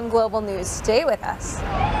here on Global News. Stay with us.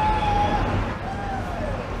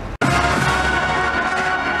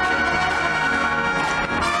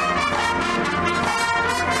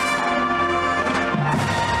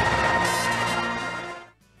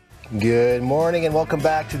 Good morning and welcome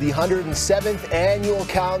back to the 107th Annual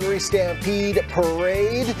Calgary Stampede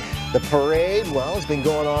Parade. The parade, well, has been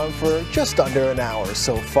going on for just under an hour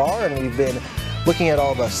so far, and we've been looking at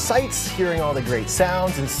all the sights, hearing all the great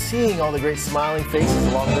sounds, and seeing all the great smiling faces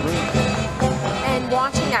along the route. And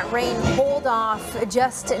watching that rain hold off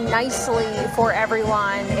just nicely for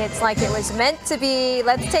everyone. It's like it was meant to be.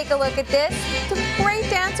 Let's take a look at this. Some great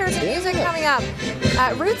dancers and music coming up.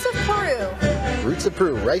 Roots of Peru. Roots of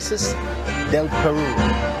Peru, Raíces del Peru.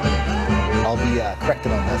 I'll be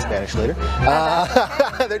corrected on that Spanish later.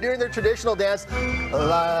 They're doing their traditional dance,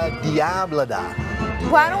 La Diablada.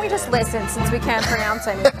 Why don't we just listen, since we can't pronounce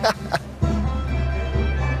anything?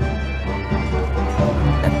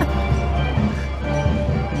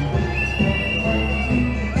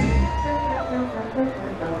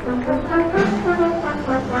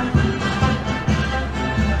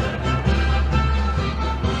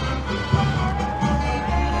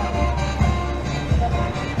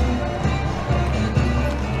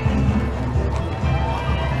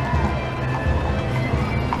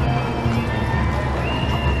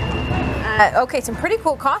 Okay, some pretty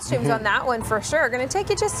cool costumes on that one for sure. Going to take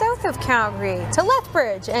you just south of Calgary to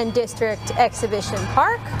Lethbridge and District Exhibition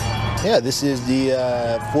Park. Yeah, this is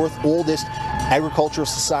the fourth oldest agricultural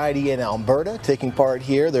society in Alberta taking part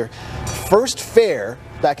here. Their first fair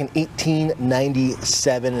back in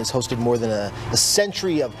 1897 has hosted more than a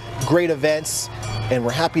century of great events, and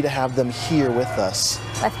we're happy to have them here with us.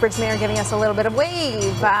 Lethbridge Mayor giving us a little bit of wave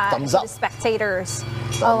to the spectators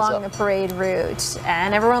along the parade route.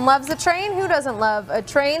 And everyone loves a train. Who doesn't love a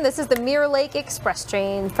train? This is the Mirror Lake Express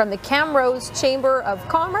train from the Camrose Chamber of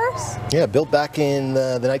Commerce. Yeah, built back in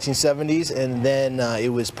the 1970s, and then it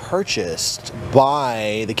was purchased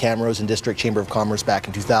by the Camrose and District Chamber of Commerce back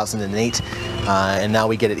in 2008, and now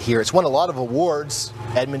we get it here. It's won a lot of awards,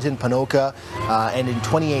 Edmonton, Ponoka, and in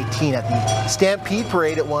 2018 at the Stampede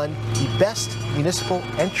Parade it won the Best Municipal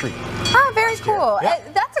Entry. Ah, very cool. Yeah.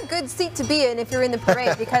 That's a good seat to be in if you're in the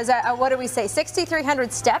parade, because what do we say,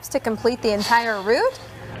 6,300 steps to complete the entire route?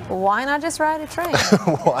 Why not just ride a train?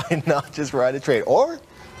 Why not just ride a train? Or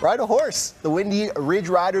ride a horse. The Windy Ridge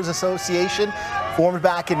Riders Association, formed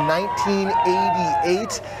back in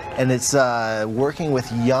 1988, and it's working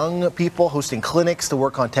with young people, hosting clinics to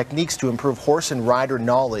work on techniques to improve horse and rider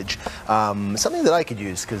knowledge. Something that I could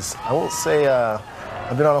use, because I will say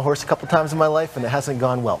I've been on a horse a couple times in my life, and it hasn't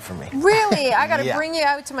gone well for me. Really? I got to bring you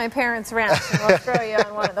out to my parents' ranch, and we'll throw you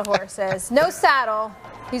on one of the horses. No saddle.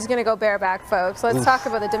 He's going to go bareback, folks. Let's talk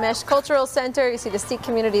about the Dimesh Cultural Center. You see the Sikh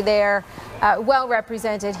community there, well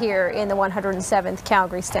represented here in the 107th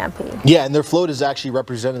Calgary Stampede. Yeah, and their float is actually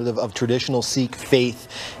representative of traditional Sikh faith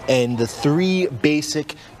and the three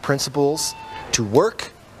basic principles: to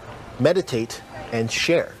work, meditate, and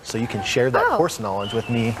share. So you can share that horse knowledge with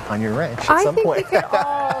me on your ranch at some point. I think we could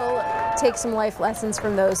all take some life lessons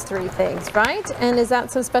from those three things, right? And is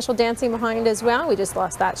that some special dancing behind as well? We just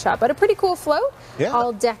lost that shot, but a pretty cool float,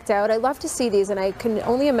 all decked out. I love to see these, and I can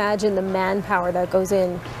only imagine the manpower that goes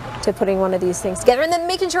in to putting one of these things together and then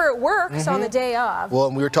making sure it works on the day of. Well,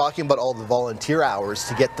 and we were talking about all the volunteer hours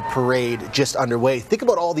to get the parade just underway. Think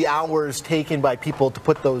about all the hours taken by people to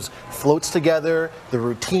put those floats together, the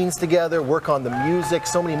routines together, work on the music,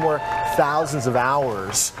 so many more thousands of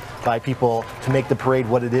hours by people to make the parade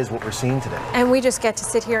what it is, what we're seeing today. And we just get to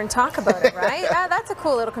sit here and talk about it, right? That's a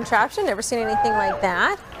cool little contraption. Never seen anything like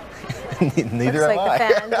that. Neither Looks have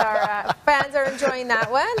like I. the fans are enjoying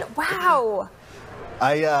that one. Wow.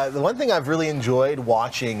 The one thing I've really enjoyed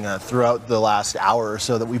watching throughout the last hour or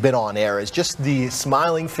so that we've been on air is just the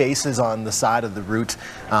smiling faces on the side of the route,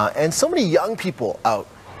 and so many young people out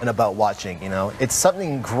and about watching. You know, it's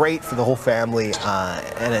something great for the whole family,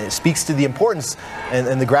 and it speaks to the importance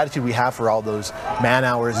and the gratitude we have for all those man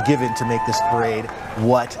hours given to make this parade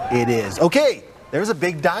what it is. Okay, there's a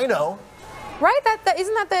big dino. Right?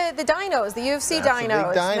 Isn't that the dinos, the UFC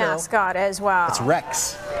dinos mascot as well? It's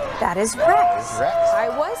Rex. That is Rex. Rex.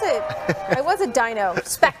 I was a dino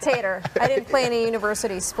spectator. I didn't play any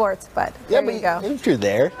university sports, but there you go. If you're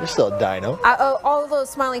there, you're still a dino. All of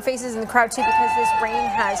those smiling faces in the crowd too, because this rain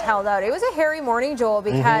has held out. It was a hairy morning, Joel,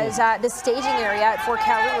 because the staging area at Fort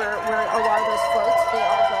Calgary, where a lot of those floats they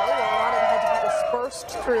all go, a lot of them had to be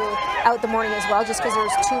dispersed throughout the morning as well, just because there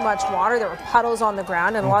was too much water. There were puddles on the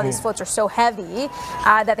ground, and a lot of these floats are so heavy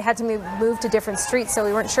that they had to move to different streets. So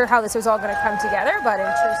we weren't sure how this was all going to come together, but in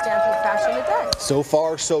true Stampede fashion, it does. So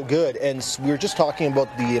far, so good. And we were just talking about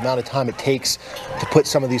the amount of time it takes to put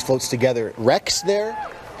some of these floats together. Rex there,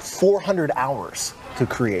 400 hours to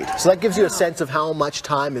create. So that gives you a sense of how much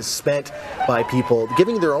time is spent by people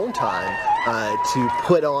giving their own time to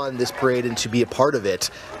put on this parade and to be a part of it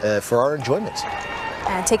for our enjoyment.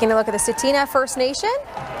 And taking a look at the Tsuut'ina First Nation.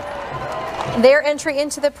 Their entry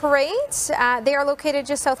into the parade, they are located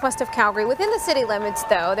just southwest of Calgary. Within the city limits,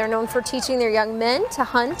 though, they're known for teaching their young men to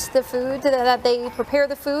hunt the food, that they prepare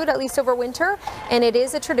the food, at least over winter. And it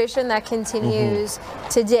is a tradition that continues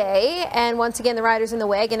today. And once again, the riders in the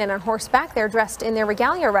wagon and on horseback, they're dressed in their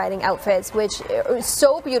regalia riding outfits, which is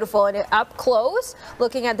so beautiful. And up close,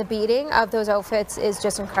 looking at the beating of those outfits is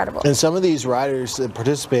just incredible. And some of these riders and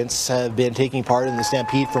participants have been taking part in the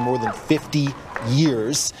Stampede for more than 50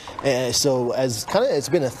 years. So it's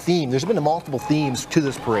been a theme. There's been multiple themes to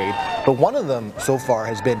this parade, but one of them so far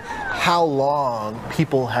has been how long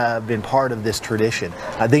people have been part of this tradition.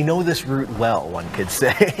 They know this route well, one could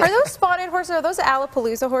say. Are those spotted horses? Are those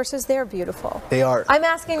Alapalooza horses? They're beautiful. They are. I'm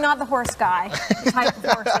asking not the horse guy, the type of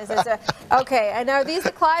horses. Okay, and are these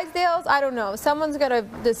the Clydesdales? I don't know. Someone's going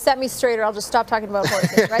to set me straight or I'll just stop talking about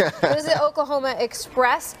horses, right? This is the Oklahoma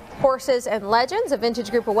Express Horses and Legends, a vintage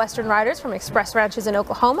group of Western riders from Express ranches in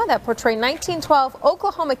Oklahoma that portray 1912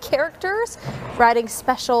 Oklahoma characters ringing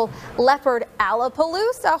special leopard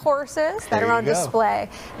Alapalooza horses that are on display,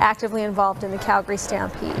 actively involved in the Calgary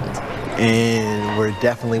Stampede. And we're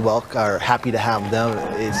definitely happy to have them.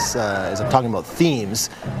 As I'm talking about themes,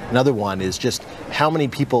 another one is just how many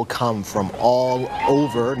people come from all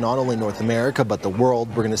over, not only North America, but the world.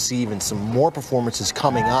 We're going to see even some more performances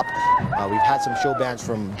coming up. We've had some show bands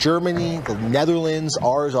from Germany, the Netherlands,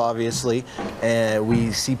 ours obviously, and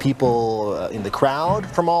we see people in the crowd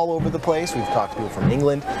from all over the place. We've talked to people from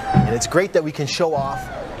England, and it's great that we can show off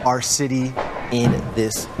our city in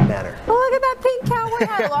this manner. Well, look at that pink cowboy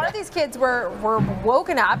hat. A lot of these kids were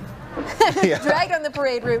woken up, dragged on the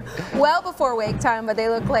parade route well before wake time, but they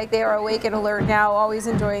look like they are awake and alert now, always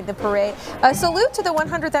enjoying the parade. A salute to the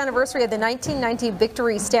 100th anniversary of the 1990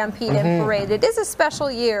 Victory Stampede and Parade. It is a special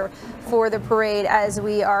year for the parade as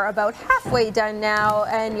we are about halfway done now,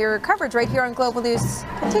 and your coverage right here on Global News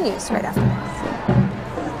continues right after this.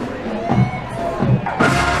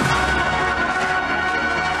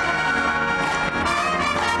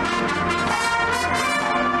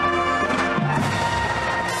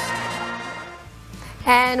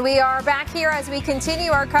 And we are back here as we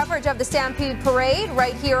continue our coverage of the Stampede Parade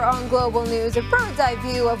right here on Global News, a bird's eye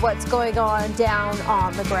view of what's going on down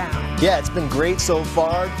on the ground. Yeah, it's been great so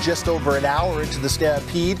far, just over an hour into the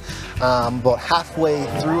Stampede, about halfway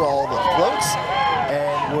through all the floats.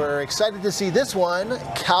 And we're excited to see this one,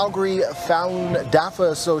 Calgary Falun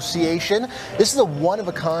Dafa Association. This is a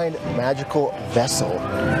one-of-a-kind magical vessel,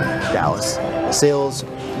 Dallas. It sails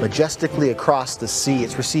majestically across the sea.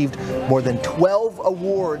 It's received more than 12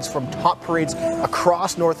 awards from top parades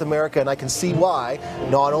across North America, and I can see why.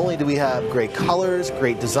 Not only do we have great colors,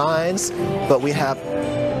 great designs, but we have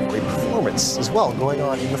great performance. performance as well going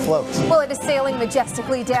on in the floats. Well, it is sailing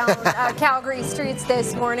majestically down Calgary streets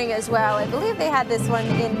this morning as well. I believe they had this one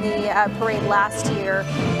in the parade last year,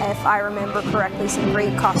 if I remember correctly. Some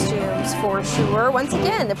great costumes for sure. Once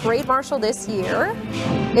again, the parade marshal this year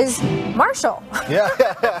is Marshall. Yeah,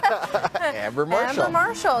 Amber Marshall. Amber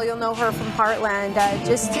Marshall, you'll know her from Heartland.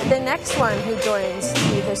 Just the next one who joins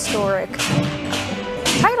the historic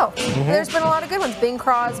title. There's been a lot of good ones. Bing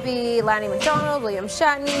Crosby, Lanny McDonald, William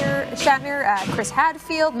Shatner, Chris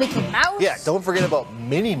Hadfield, Mickey Mouse. Yeah, don't forget about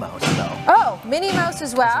Minnie Mouse though. Oh, Minnie Mouse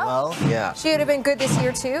as well. Yeah. She would have been good this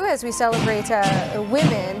year too, as we celebrate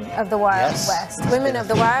Women of the Wild West. Women of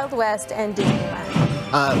the Wild West and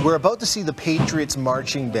Disneyland. We're about to see the Patriots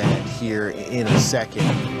marching band here in a second,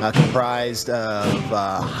 comprised of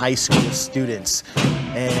high school students,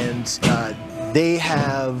 and they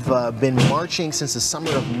have been marching since the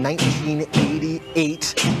summer of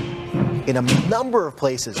 1988 in a number of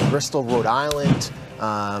places. Bristol, Rhode Island,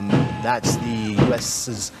 that's the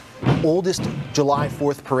U.S.'s oldest July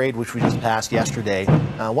 4th parade, which we just passed yesterday.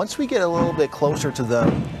 Once we get a little bit closer to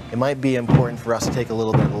them, it might be important for us to take a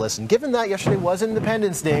little bit of a listen. Given that yesterday was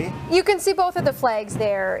Independence Day. You can see both of the flags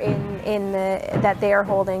there that they are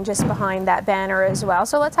holding just behind that banner as well.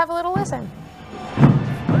 So let's have a little listen.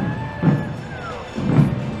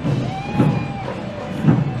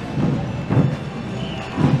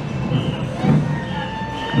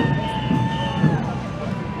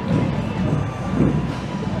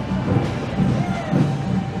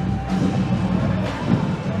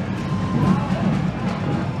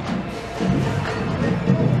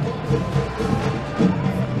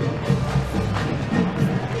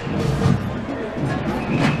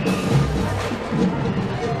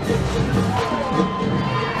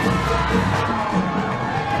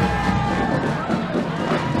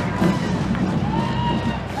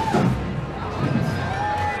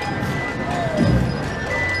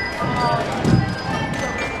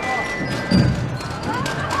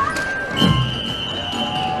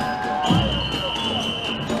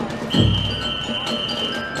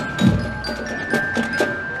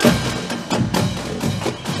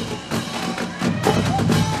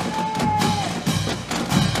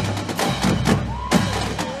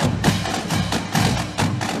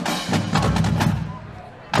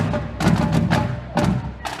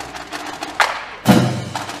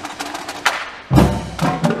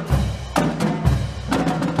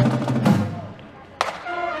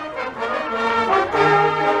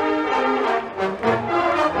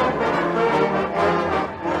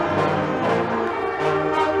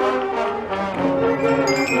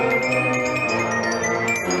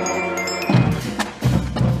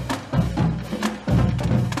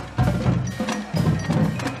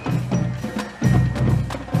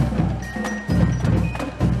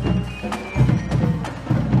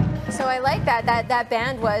 That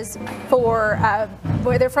band was for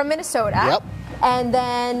where they're from Minnesota. Yep. And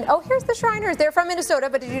then, oh, here's the Shriners. They're from Minnesota,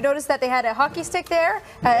 but did you notice that they had a hockey stick there?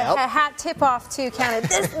 A hat tip off to Canada.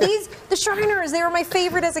 The Shriners, they were my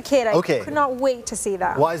favorite as a kid. I could not wait to see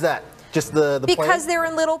them. Why is that? Just the because plane? they're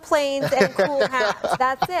in little planes and cool hats.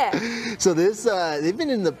 That's it. So this, they've been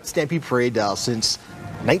in the Stampede Parade now since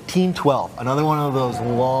 1912, another one of those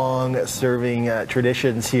long-serving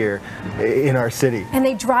traditions here in our city. And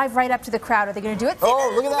they drive right up to the crowd. Are they going to do it?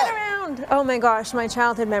 Oh, look at that. Around. Oh my gosh, my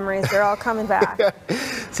childhood memories, they're all coming back.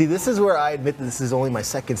 See, this is where I admit that this is only my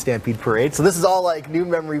second Stampede Parade, so this is all like new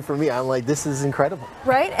memory for me. I'm like, this is incredible.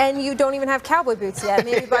 Right, and you don't even have cowboy boots yet.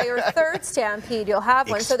 Maybe by your third Stampede you'll have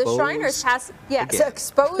one. So the Shriners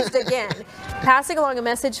exposed again. Passing along a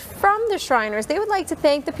message from the Shriners. They would like to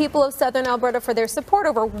thank the people of Southern Alberta for their support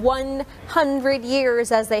over 100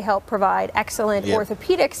 years as they help provide excellent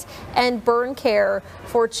orthopedics and burn care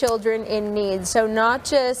for children in need. So not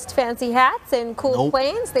just fancy hats and cool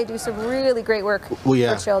planes, they do some really great work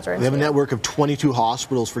for children. They have a network of 22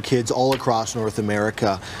 hospitals for kids all across North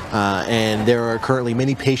America, and there are currently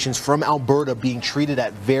many patients from Alberta being treated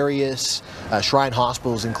at various Shrine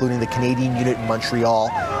hospitals, including the Canadian unit in Montreal,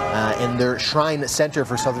 and their Shrine Center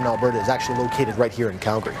for Southern Alberta is actually located right here in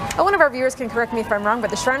Calgary. One of our viewers can correct me if I'm wrong, but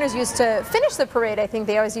the Shriners used to finish the parade. I think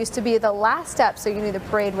they always used to be the last step, so you knew the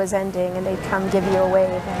parade was ending and they'd come give you a wave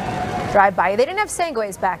and drive by. They didn't have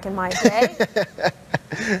Segways back in my day.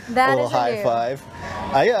 That a little is high five.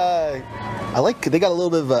 I like, they got a little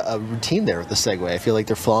bit of a routine there with the Segway. I feel like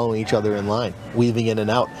they're following each other in line, weaving in and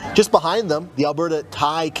out. Just behind them, the Alberta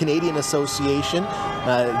Thai Canadian Association.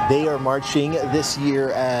 They are marching this year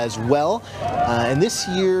as well. And this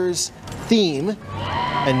year's theme,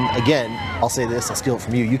 and again, I'll say this, I'll steal it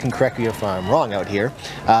from you, you can correct me if I'm wrong out here,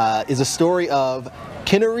 is a story of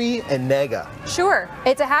Kinnery and Nega. Sure.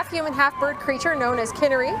 It's a half-human, half-bird creature known as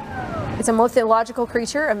Kinnery. It's a mythological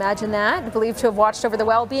creature, imagine that, believed to have watched over the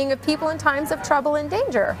well-being of people in times of trouble and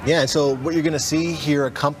danger. Yeah, and so what you're going to see here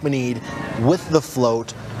accompanied with the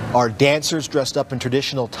float are dancers dressed up in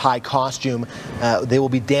traditional Thai costume. They will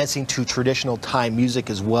be dancing to traditional Thai music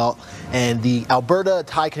as well. And the Alberta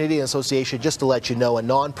Thai Canadian Association, just to let you know, a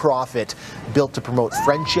non-profit built to promote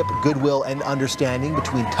friendship, goodwill, and understanding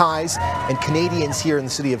between Thais and Canadians here in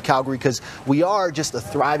the city of Calgary, because we are just a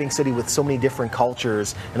thriving city with so many different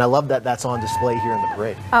cultures. And I love that that's on display here in the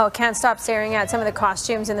parade. Oh, can't stop staring at some of the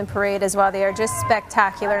costumes in the parade as well. They are just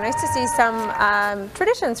spectacular. Nice to see some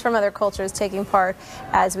traditions from other cultures taking part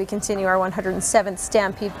as we continue our 107th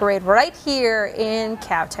Stampede Parade right here in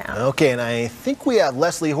Cowtown. Okay, and I think we have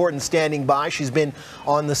Leslie Horton standing by. She's been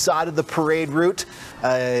on the side of the parade route,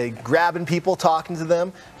 grabbing people, talking to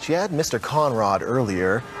them. She had Mr. Conrad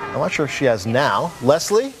earlier. I'm not sure if she has now.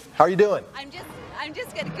 Leslie, how are you doing? I'm just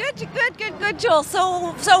good, Joel.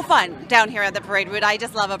 So fun down here at the parade route. I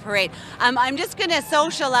just love a parade. I'm just going to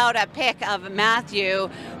social out a pic of Matthew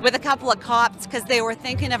with a couple of cops because they were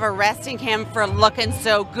thinking of arresting him for looking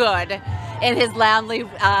so good in his Lamley's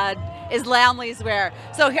wear.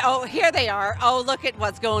 So here they are. Oh, look at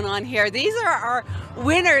what's going on here. These are our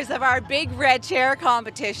winners of our big red chair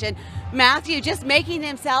competition. Matthew just making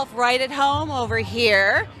himself right at home over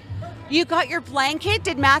here. You got your blanket.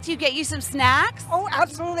 Did Matthew get you some snacks? Oh,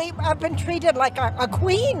 absolutely. I've been treated like a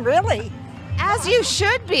queen, really. As you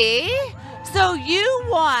should be. So you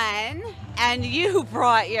won, and you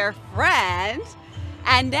brought your friend,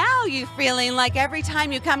 and now you're feeling like every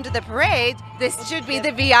time you come to the parade, this should be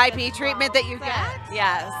the VIP treatment that you get?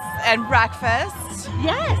 Yes, and breakfast.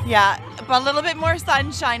 Yes. Yeah, but a little bit more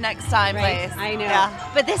sunshine next time, please. I know.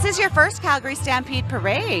 Yeah. But this is your first Calgary Stampede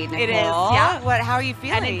Parade, Nicole. It is, yeah. How are you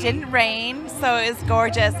feeling? And it didn't rain, so it's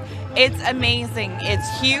gorgeous. It's amazing.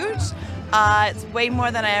 It's huge. It's way more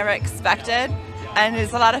than I ever expected. And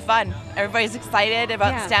it's a lot of fun. Everybody's excited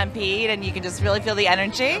about Stampede, and you can just really feel the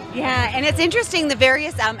energy. Yeah, and it's interesting, the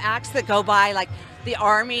various acts that go by, like the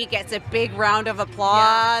Army gets a big round of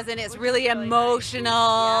applause, and it's really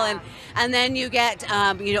emotional, and then you get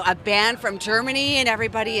a band from Germany, and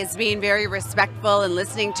everybody is being very respectful and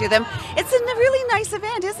listening to them. It's a really nice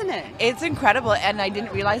event, isn't it? It's incredible, and I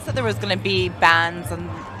didn't realize that there was going to be bands and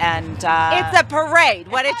it's a parade.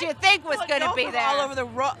 What did you think was going to be there? All over the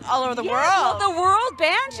world. Well, the World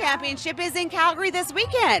Band Championship is in Calgary this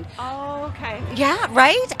weekend. Oh, okay. Yeah,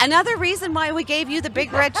 right? Another reason why we gave you the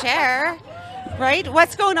big red chair. Right?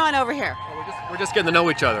 What's going on over here? We're just getting to know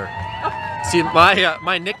each other. See,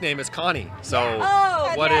 my nickname is Connie. So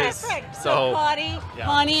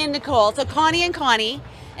Connie and Nicole. So Connie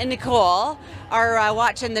and Nicole are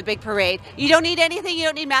watching the big parade. You don't need anything? You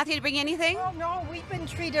don't need Matthew to bring anything? Oh, no, we've been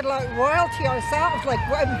treated like royalty ourselves. Like,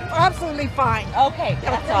 we're absolutely fine. Okay,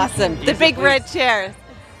 that's awesome. The big red chairs.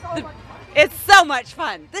 It's so much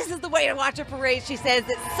fun. This is the way to watch a parade, she says.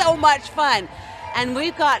 It's so much fun. And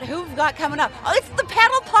who've got coming up? Oh, it's the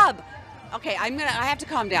Pedal Pub. Okay, I have to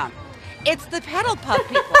calm down. It's the Pedal Pub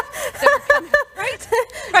people that are coming, right?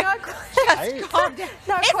 Not quite. Just calm down.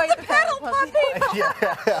 Not it's quite the Pedal Pub people.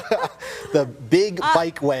 Yeah. The big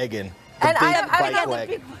bike wagon. And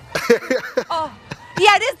Oh,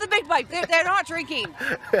 yeah, it is the big bike. They're not drinking.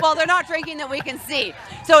 Well, they're not drinking that we can see.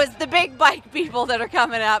 So it's the big bike people that are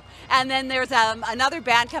coming up. And then there's another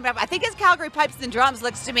band coming up. I think it's Calgary Pipes and Drums,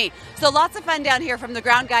 looks to me. So lots of fun down here from the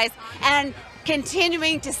ground guys. And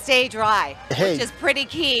continuing to stay dry, which is pretty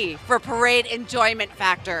key for parade enjoyment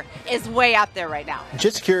factor, is way up there right now.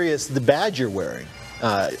 Just curious, the badge you're wearing.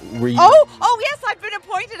 Were you... Oh yes, I've been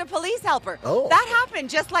appointed a police helper. Oh. That happened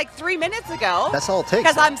just like 3 minutes ago. That's all it takes.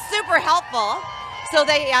 Because I'm super helpful. So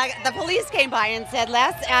the police came by and said,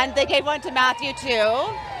 Les, and they gave one to Matthew too.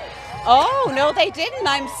 Oh, no, they didn't.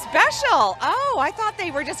 I'm special. Oh, I thought they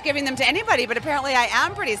were just giving them to anybody, but apparently I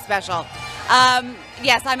am pretty special.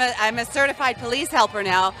 Yes, I'm a certified police helper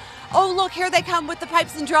now. Oh, look, here they come with the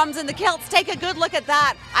pipes and drums and the kilts. Take a good look at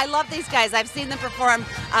that. I love these guys. I've seen them perform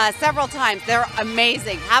several times. They're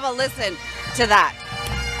amazing. Have a listen to that.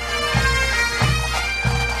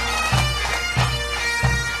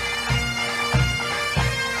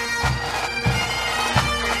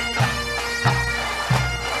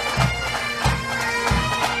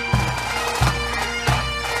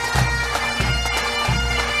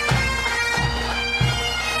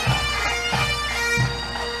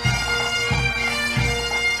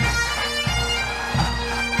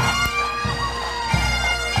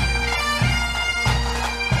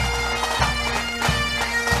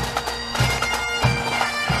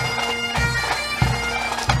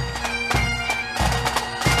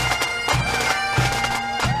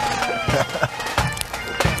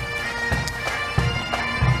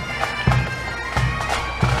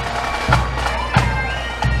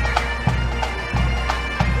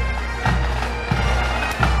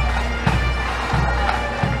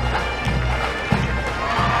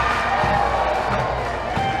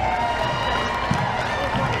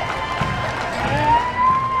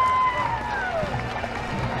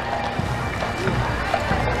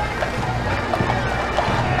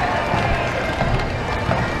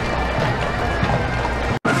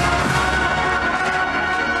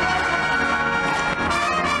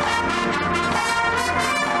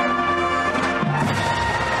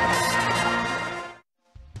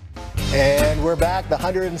 we're back, the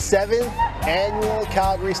 107th annual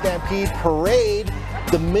Calgary Stampede Parade.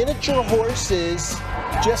 The miniature horses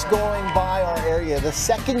just going by our area. The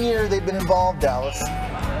second year they've been involved, Dallas.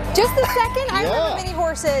 Just the second? I remember mini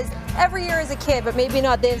horses every year as a kid, but maybe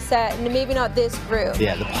not this group.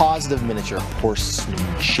 Yeah, the positive miniature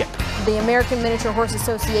horsemanship. The American Miniature Horse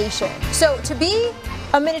Association. So to be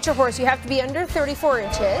a miniature horse, you have to be under 34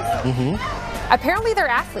 inches. Mm-hmm. Apparently they're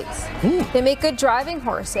athletes. They make good driving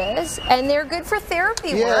horses, and they're good for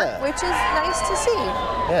therapy work, which is nice to see.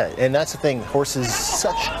 Yeah, and that's the thing. Horses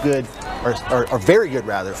are very good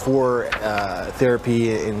rather for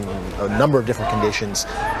therapy in a number of different conditions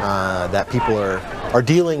that people are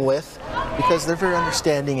dealing with, because they're very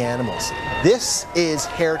understanding animals. This is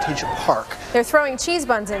Heritage Park. They're throwing cheese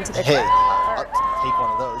buns into the I'll take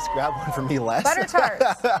one of those. Grab one for me, Les. Butter tarts.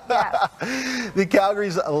 Yeah. The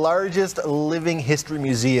Calgary's largest living history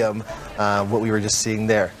museum, what we were just seeing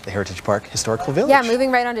there, the Heritage Park Historical Village. Yeah,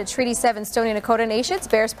 moving right on to Treaty 7 Stoney Nakoda Nations,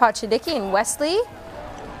 Bearspaw-Chidiki and Wesley.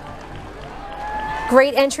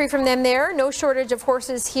 Great entry from them there. No shortage of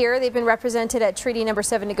horses here. They've been represented at Treaty Number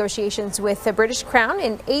 7 negotiations with the British Crown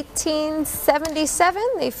in 1877.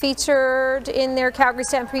 They featured in their Calgary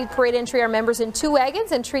Stampede Parade entry are members in 2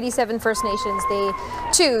 wagons, and Treaty 7 First Nations, they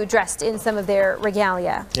too dressed in some of their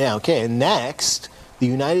regalia. Yeah, okay, and next, the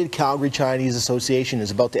United Calgary Chinese Association is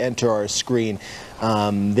about to enter our screen.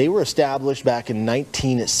 They were established back in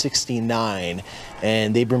 1969,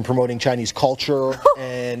 and they've been promoting Chinese culture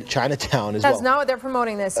and Chinatown as well. That's not what they're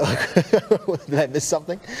promoting this. Did I miss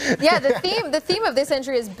something? Yeah, the theme of this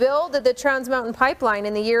entry is Build the Trans Mountain Pipeline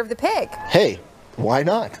in the Year of the Pig. Hey, why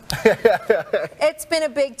not? It's been a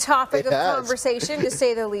big topic of conversation, to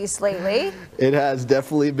say the least, lately. It has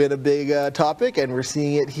definitely been a big topic, and we're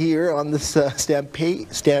seeing it here on this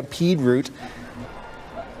Stampede route.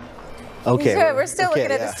 Okay. So we're still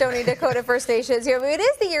looking at the Stoney Nakoda First Nations here. It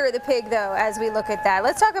is the Year of the Pig, though, as we look at that.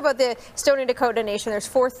 Let's talk about the Stoney Nakoda Nation. There's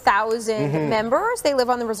 4,000 members. They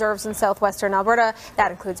live on the reserves in southwestern Alberta.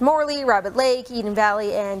 That includes Morley, Rabbit Lake, Eden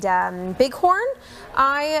Valley, and Bighorn,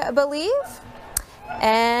 I believe.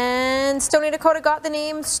 And Stoney Nakoda got the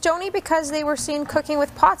name Stoney because they were seen cooking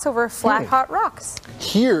with pots over flat, hot rocks.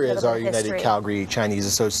 Here is our United Calgary Chinese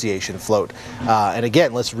Association float. And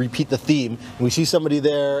again, let's repeat the theme. We see somebody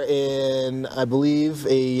there in, I believe,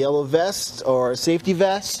 a yellow vest or a safety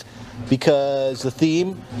vest, because the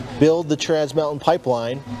theme, Build the Trans Mountain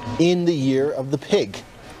Pipeline in the Year of the Pig.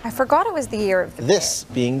 I forgot it was the Year of the Pig. This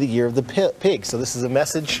being the Year of the Pig. So this is a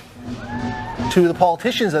message to the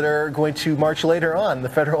politicians that are going to march later on, the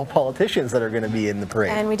federal politicians that are going to be in the parade.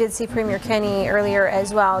 And we did see Premier Kenney earlier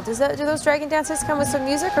as well. Do those dragon dances come with some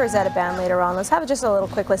music, or is that a band later on? Let's have just a little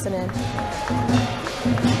quick listen in.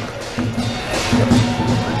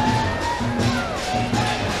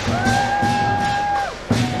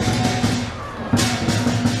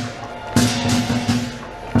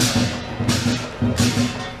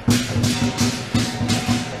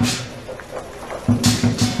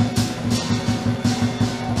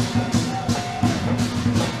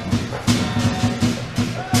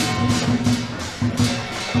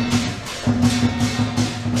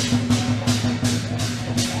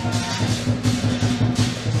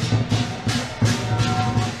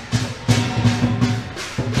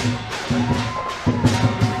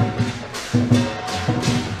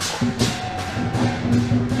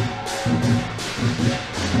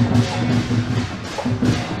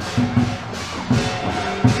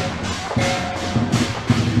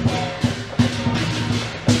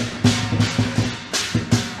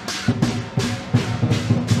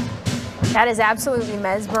 That is absolutely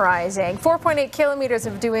mesmerizing. 4.8 kilometers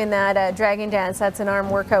of doing that dragon dance. That's an arm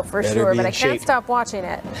workout for sure, but I can't stop watching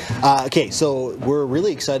it. Okay, so we're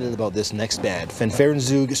really excited about this next band,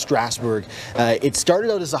 Fanfarenzug Strasbourg. It started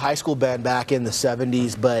out as a high school band back in the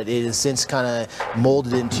 70s, but it has since kind of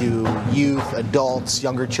molded into youth, adults,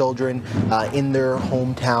 younger children in their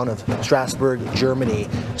hometown of Strasbourg, Germany.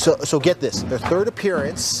 So get this, their third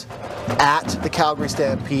appearance at the Calgary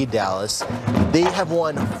Stampede, Dallas. They have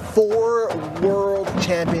won 4 World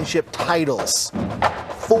Championship titles.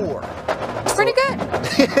 4. It's pretty good.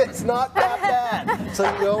 It's not that bad.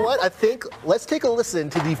 So you know what? I think let's take a listen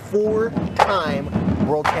to the 4-time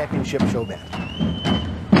World Championship show band.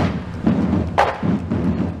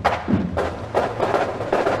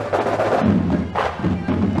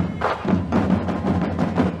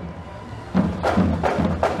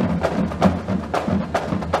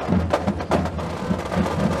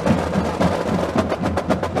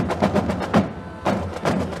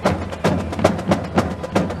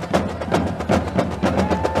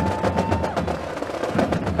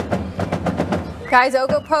 Guys,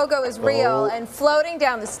 Ogopogo is real and floating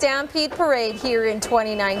down the Stampede Parade here in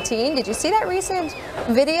 2019. Did you see that recent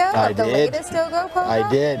video of the latest Ogopogo?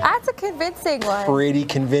 I did. That's a convincing one. Pretty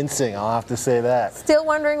convincing, I'll have to say that. Still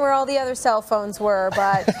wondering where all the other cell phones were,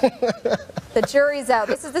 but the jury's out.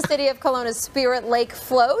 This is the City of Kelowna's Spirit Lake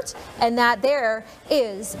float, and that there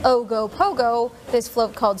is Ogopogo, this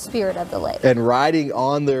float called Spirit of the Lake. And riding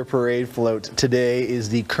on their parade float today is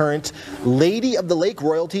the current Lady of the Lake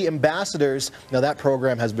Royalty Ambassadors. Now that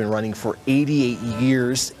program has been running for 88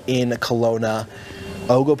 years in Kelowna.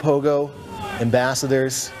 Ogopogo,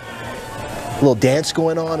 ambassadors, a little dance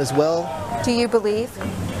going on as well. Do you believe?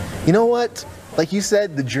 You know what? Like you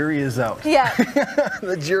said, the jury is out. Yeah.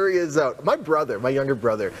 The jury is out. My brother, my younger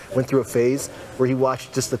brother, went through a phase where he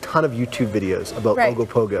watched just a ton of YouTube videos about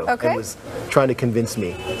Ogopogo and was trying to convince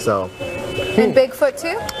me. So. And Bigfoot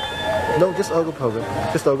too? No, just Ogopogo.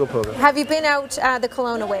 Just Ogopogo. Have you been out the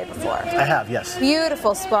Kelowna way before? I have, yes.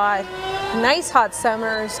 Beautiful spot. Nice hot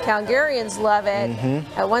summers. Calgarians love it.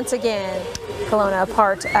 Once again, Kelowna, a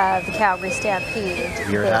part of the Calgary Stampede.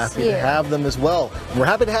 We're happy to have them as well. We're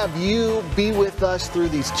happy to have you be with us through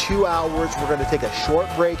these 2 hours. We're going to take a short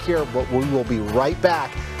break here, but we will be right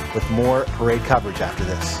back with more parade coverage after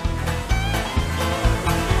this.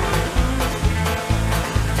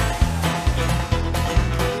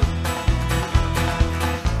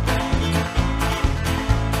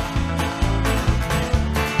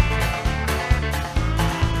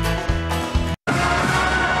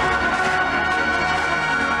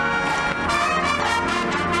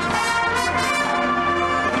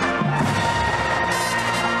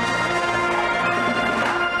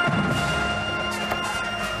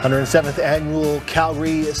 The 107th annual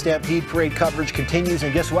Calgary Stampede Parade coverage continues,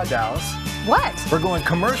 and guess what, Dallas? What? We're going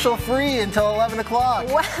commercial free until 11 o'clock.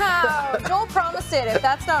 Wow, Joel promised it. If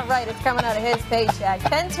that's not right, it's coming out of his paycheck.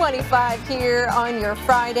 10:25 here on your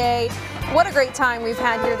Friday. What a great time we've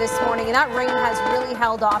had here this morning, and that rain has really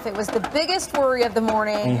held off. It was the biggest worry of the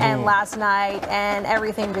morning and last night, and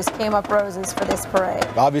everything just came up roses for this parade.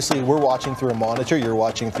 Obviously, we're watching through a monitor, you're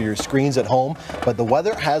watching through your screens at home, but the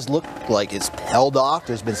weather has looked like it's held off.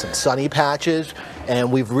 There's been some sunny patches, and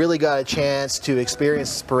we've really got a chance to experience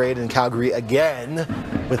this parade in Calgary again,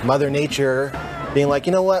 with Mother Nature being like,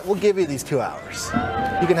 you know what, we'll give you these 2 hours.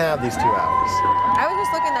 You can have these 2 hours. I was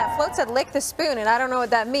just looking, that float said lick the spoon, and I don't know what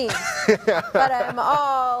that means, but I'm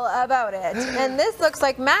all about it. And this looks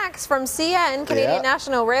like Max from CN, Canadian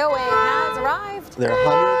National Railway, has arrived. Their 100th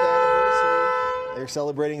anniversary. They're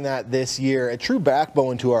celebrating that this year. A true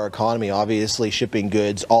backbone to our economy, obviously shipping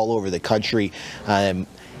goods all over the country. A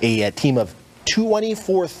team of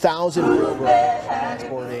 24,000 railroads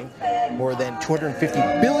transporting more than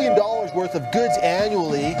 $250 billion worth of goods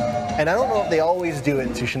annually. And I don't know if they always do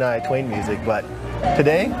it to Shania Twain music, but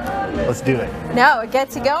today, let's do it. No, it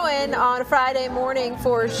gets you going on a Friday morning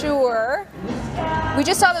for sure. We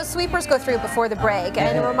just saw those sweepers go through before the break,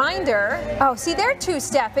 and a reminder, oh, see, they're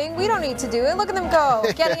two-stepping. We don't need to do it. Look at them go.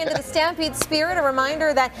 Getting into the Stampede spirit, a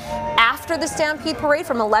reminder that after the Stampede Parade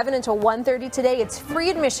from 11 until 1:30 today, it's free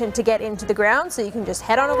admission to get into the grounds, so you can just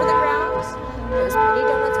head on over the grounds. Those mini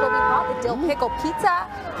donuts will be hot. The dill pickle pizza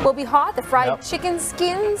will be hot. The fried chicken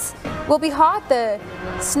skins will be hot. The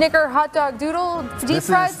Snicker hot dog doodle deep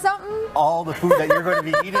fried something. All the food that you're going to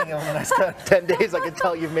be eating in the next 10 days. I can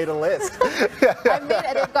tell you've made a list.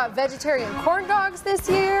 They've got vegetarian corn dogs this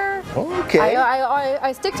year. Okay.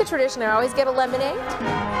 I stick to tradition. I always get a lemonade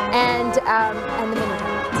and the mini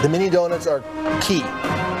donuts. The mini donuts are key.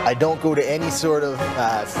 I don't go to any sort of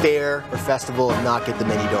fair or festival and not get the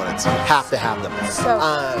mini donuts. You have to have them. So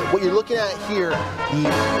what you're looking at here, the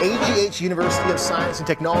AGH University of Science and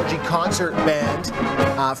Technology concert band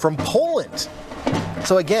from Poland.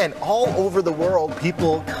 So again, all over the world,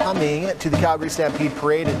 people coming to the Calgary Stampede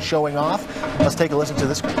Parade and showing off. Let's take a listen to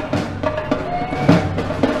this.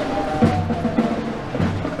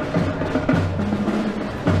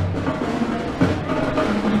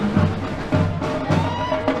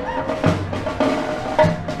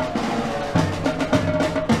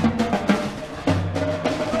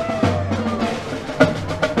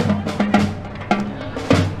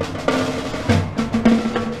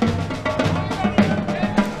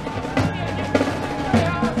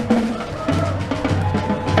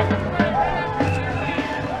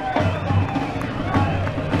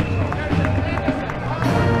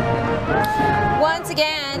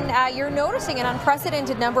 then you're noticing an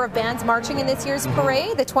unprecedented number of bands marching in this year's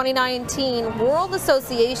parade. The 2019 World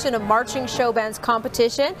Association of Marching Show Bands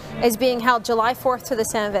competition is being held July 4th to the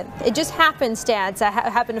 7th. It just happenstance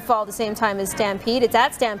happen to fall at the same time as Stampede. It's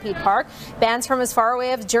at Stampede Park. Bands from as far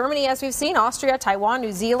away as Germany, as we've seen, Austria, Taiwan,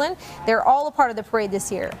 New Zealand, they're all a part of the parade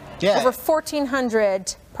this year. Yeah. Over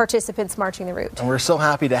 1,400 participants marching the route. And we're so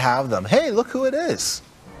happy to have them. Hey, look who it is.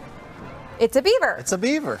 It's a beaver. It's a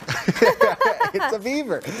beaver. It's a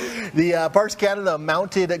beaver. The Parks Canada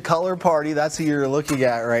Mounted Color Party, that's who you're looking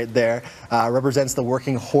at right there, represents the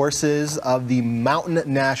working horses of the Mountain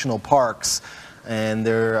National Parks. And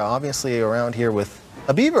they're obviously around here with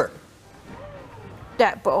a beaver.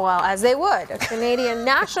 Yeah, well, as they would. A Canadian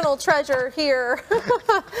national treasure here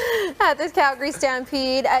at the Calgary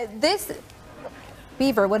Stampede. This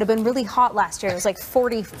beaver would have been really hot last year. It was like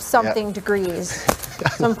 40-something degrees.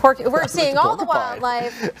 We're seeing all the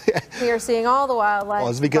wildlife. We are seeing all the wildlife. Well,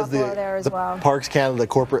 it's because the Parks Canada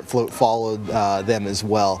corporate float followed them as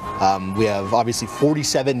well. We have obviously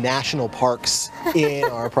 47 national parks in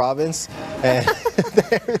our province. And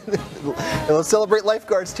let's celebrate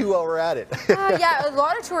lifeguards too while we're at it. Yeah, a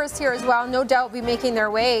lot of tourists here as well. No doubt will be making their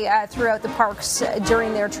way throughout the parks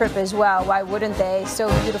during their trip as well. Why wouldn't they? So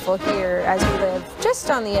beautiful here as we live just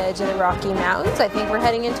on the edge of the Rocky Mountains. I think we're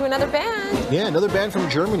heading into another band. Yeah, another band from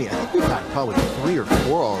Germany. I think we've had probably 3 or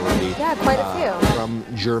 4 already. Yeah, quite a few. From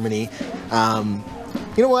Germany.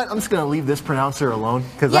 You know what? I'm just going to leave this pronouncer alone.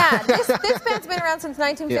 Yeah, this band's been around since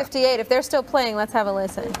 1958. Yeah. If they're still playing, let's have a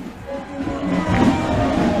listen.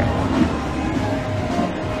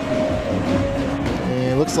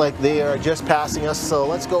 It looks like they are just passing us, so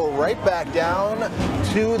let's go right back down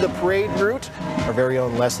to the parade route. Our very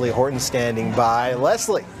own Leslie Horton standing by.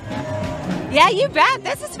 Leslie. Yeah, you bet.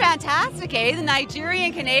 This is fantastic, eh? The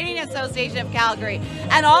Nigerian Canadian Association of Calgary.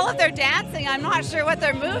 And all of their dancing, I'm not sure what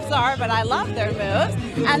their moves are, but I love their moves.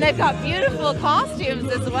 And they've got beautiful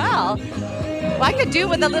costumes as well. Well, I could do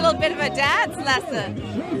with a little bit of a dance lesson.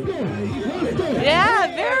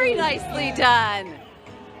 Yeah, very nicely done.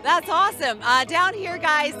 That's awesome. Down here,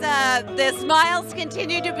 guys, the smiles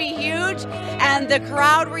continue to be huge and the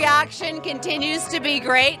crowd reaction continues to be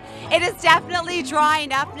great. It is definitely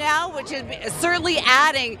drying up now, which is certainly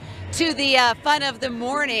adding to the fun of the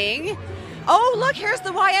morning. Oh, look, here's the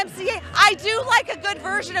YMCA. I do like a good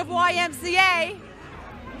version of YMCA.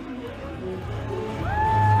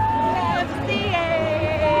 YMCA.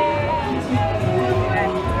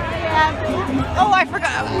 Oh, I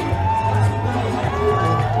forgot.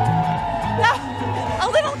 A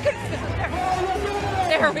little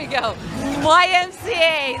there we go.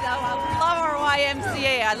 YMCA. I love our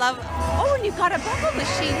YMCA. I love. Oh, and you've got a bubble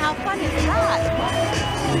machine. How fun is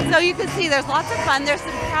that? So you can see there's lots of fun. There's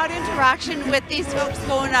some crowd interaction with these folks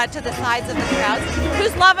going to the sides of the crowds.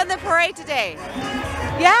 Who's loving the parade today?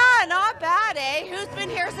 Yeah, not bad, eh? Who's been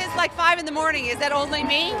here since like 5 in the morning? Is that only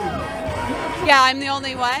me? Yeah, I'm the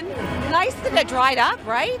only one. Nice that it dried up,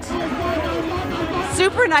 right?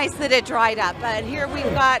 Super nice that it dried up. And here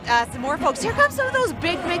we've got some more folks. Here come some of those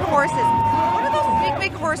big horses. What are those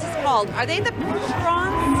big horses called? Are they the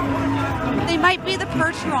percherons? They might be the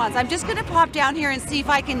percherons. I'm just going to pop down here and see if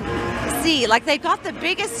I can see. Like, they've got the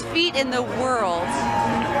biggest feet in the world.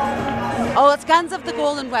 Oh, it's Guns of the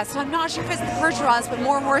Golden West. So I'm not sure if it's the percherons, but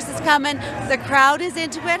more horses coming. The crowd is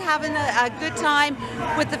into it, having a good time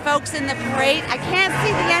with the folks in the parade. I can't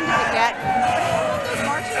see the end of it yet. But how about those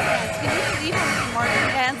marching bands? Can you believe how many marching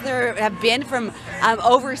bands there have been from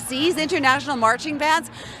overseas, international marching bands?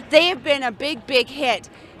 They have been a big hit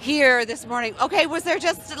here this morning. Okay, was there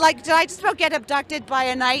just, like, did I just about get abducted by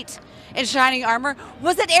a knight in shining armor?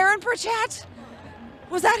 Was it Aaron Pritchett?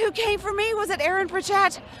 Was that who came for me? Was it Aaron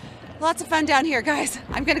Pritchett? Lots of fun down here, guys.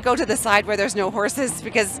 I'm going to go to the side where there's no horses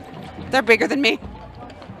because they're bigger than me.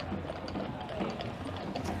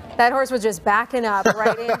 That horse was just backing up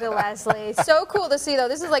right into Leslie. So cool to see, though.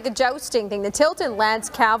 This is like a jousting thing. The Tilton Lance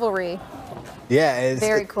Cavalry. Yeah, it's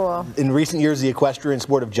very cool. In recent years, the equestrian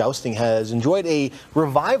sport of jousting has enjoyed a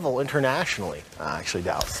revival internationally, actually,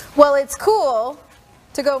 Dallas. Well, it's cool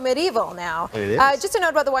to go medieval now. It is. Just a note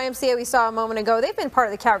about the YMCA we saw a moment ago. They've been part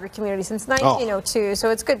of the Calgary community since 1902, so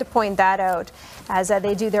it's good to point that out as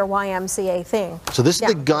they do their YMCA thing. So this is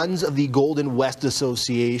the Guns of the Golden West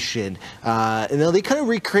Association. And now they kind of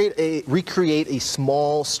recreate a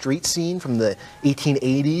small street scene from the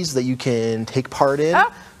 1880s that you can take part in.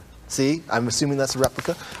 Oh. See, I'm assuming that's a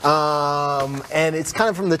replica. And it's kind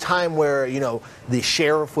of from the time where, you know, the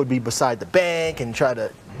sheriff would be beside the bank and try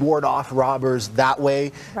to ward off robbers that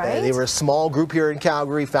way. Right. They were a small group here in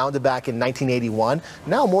Calgary, founded back in 1981.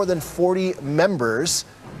 Now more than 40 members,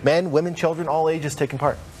 men, women, children, all ages taking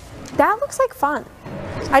part. That looks like fun.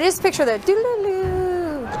 I just picture the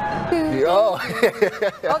doo-doo-doo, doo-doo-doo.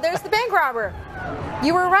 Oh, there's the bank robber.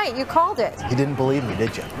 You were right. You called it. You didn't believe me,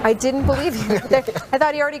 did you? I didn't believe you. I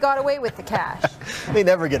thought he already got away with the cash. They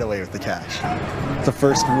never get away with the cash. It's the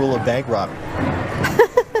first rule of bank robbery.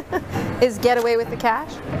 Is get away with the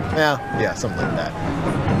cash? Yeah, something like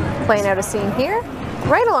that. Playing out a scene here,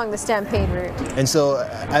 right along the Stampede route. And so,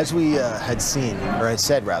 as we had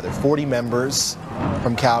said, 40 members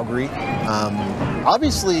from Calgary.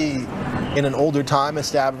 Obviously, in an older time,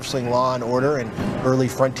 establishing law and order in early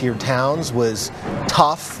frontier towns was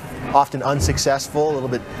tough, often unsuccessful, a little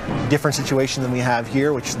bit different situation than we have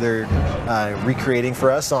here, which they're recreating for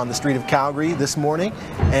us on the street of Calgary this morning.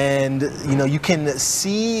 And you can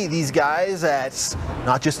see these guys at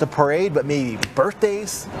not just a parade, but maybe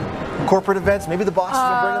birthdays, corporate events. Maybe the bosses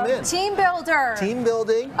will bring them in. Team builder. Team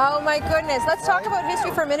building. Oh my goodness. Let's talk about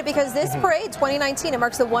history for a minute, because this parade, 2019, it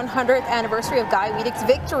marks the 100th anniversary of Guy Wiede's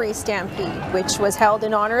Victory Stampede, which was held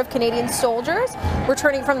in honor of Canadian soldiers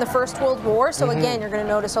returning from the First World War. So again, you're going to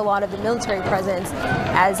notice a lot of the military presence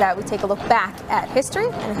as we take a look back at history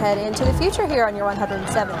and head into the future here on your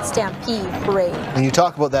 107th Stampede Parade. When you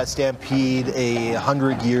talk about that Stampede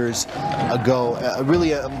 100 years ago, a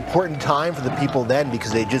really important time for the people then,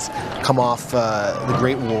 because they just come off the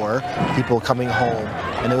Great War, people coming home,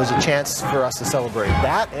 and it was a chance for us to celebrate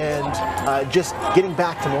that and just getting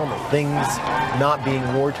back to normal, things not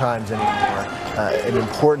being war times anymore. An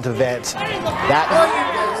important event that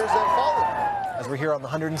years that followed, as we're here on the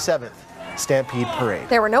 107th Stampede Parade.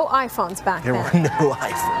 There were no iPhones back then. There were no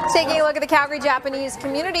iPhones. Taking a look at the Calgary Japanese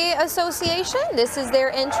Community Association. This is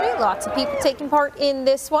their entry. Lots of people taking part in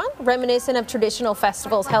this one, reminiscent of traditional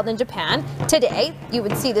festivals held in Japan. Today, you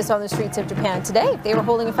would see this on the streets of Japan today if they were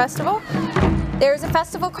holding a festival. There's a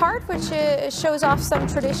festival card which shows off some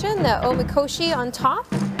tradition, the omikoshi on top,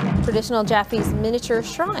 traditional Japanese miniature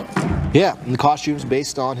shrine. Yeah, and the costumes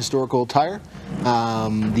based on historical attire.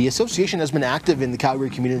 The association has been active in the Calgary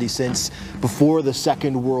community since before the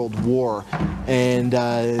Second World War, and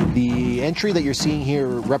the entry that you're seeing here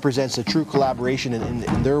represents a true collaboration,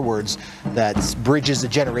 in their words, that bridges the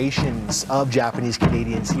generations of Japanese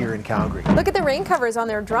Canadians here in Calgary. Look at the rain covers on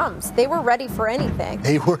their drums. They were ready for anything.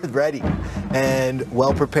 They were ready and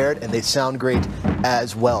well prepared, and they sound great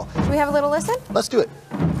as well. Should we have a little listen? Let's do it.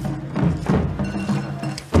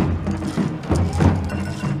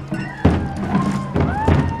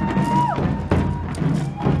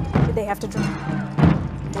 Have to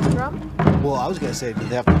drum? Well, I was going to say, do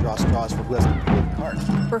they have to draw straws for who has to pull the cart?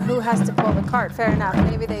 For who has to pull the cart, fair enough.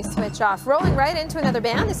 Maybe they switch off. Rolling right into another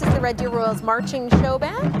band. This is the Red Deer Royals Marching Show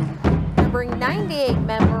Band. Numbering 98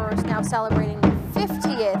 members, now celebrating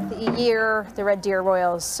 50th year. The Red Deer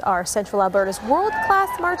Royals are Central Alberta's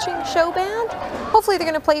world-class marching show band. Hopefully they're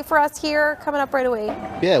going to play for us here coming up right away.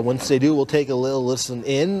 Yeah, once they do, we'll take a little listen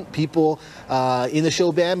in. People in the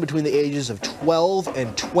show band between the ages of 12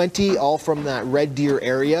 and 20, all from that Red Deer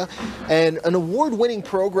area. And an award-winning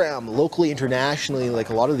program locally, internationally, like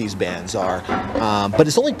a lot of these bands are. But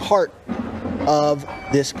it's only part of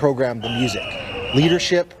this program, the music.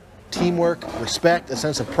 Leadership, teamwork, respect, a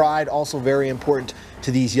sense of pride, also very important to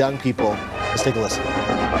these young people. Let's take a listen.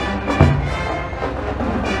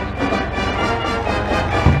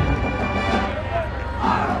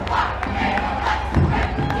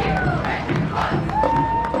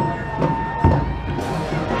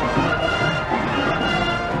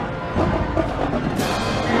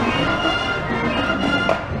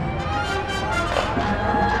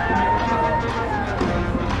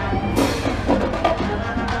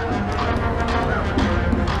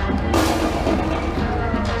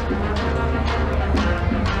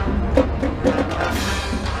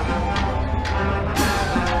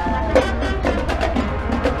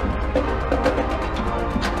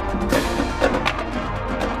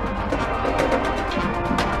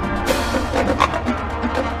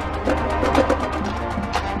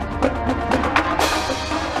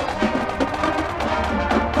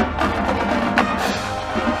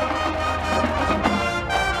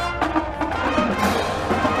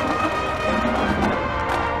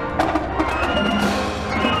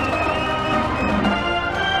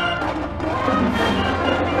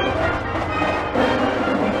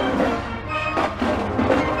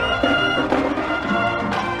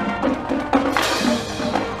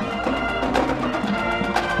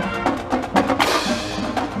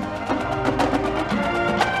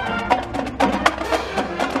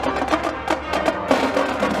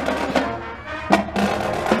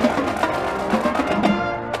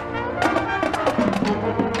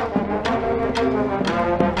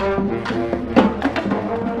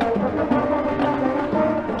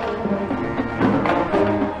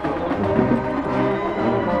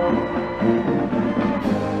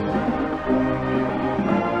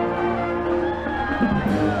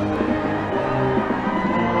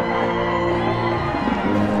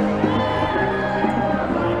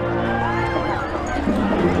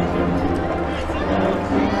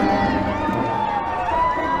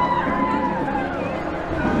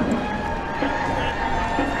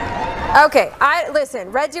 Okay,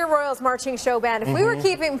 listen, Red Deer Royals Marching Show Band, if we were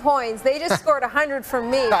keeping points, they just scored 100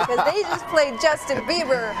 from me because they just played Justin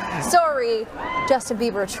Bieber. Sorry, Justin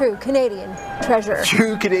Bieber, true Canadian treasure.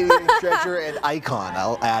 True Canadian treasure and icon.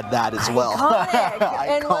 I'll add that as well. Iconic.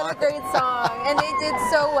 And what a great song. And they did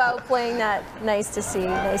so well playing that. Nice to see,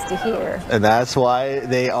 nice to hear. And that's why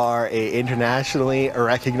they are a internationally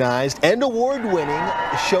recognized and award-winning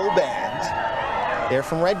show band. They're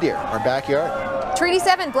from Red Deer, our backyard. Treaty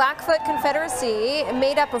 7 Blackfoot Confederacy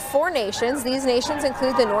made up of 4 nations. These nations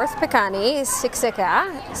include the North Piikani,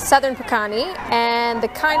 Siksika, Southern Piikani, and the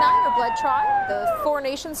Kainai or Blood Tribe. The 4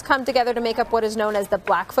 nations come together to make up what is known as the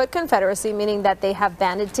Blackfoot Confederacy, meaning that they have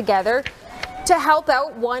banded together to help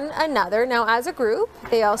out one another. Now, as a group,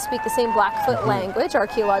 they all speak the same Blackfoot language.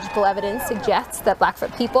 Archaeological evidence suggests that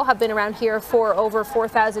Blackfoot people have been around here for over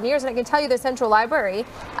 4,000 years. And I can tell you the Central Library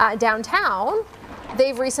downtown,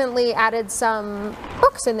 they've recently added some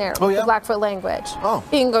books in there with the Blackfoot language. Oh.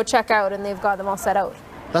 You can go check out, and they've got them all set out.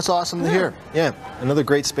 That's awesome to hear. Yeah, another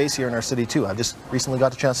great space here in our city too. I just recently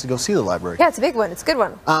got the chance to go see the library. Yeah, it's a big one. It's a good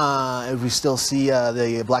one. We still see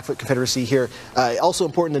the Blackfoot Confederacy here. Also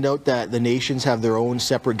important to note that the nations have their own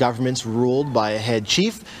separate governments ruled by a head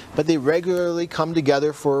chief, but they regularly come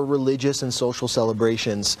together for religious and social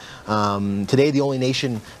celebrations. Today, the only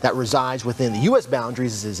nation that resides within the U.S.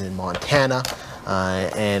 boundaries is in Montana,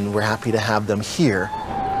 and we're happy to have them here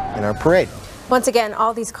in our parade. Once again,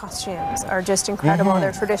 all these costumes are just incredible.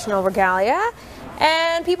 They're traditional regalia,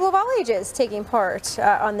 and people of all ages taking part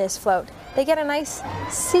on this float. They get a nice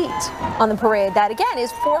seat on the parade. That again is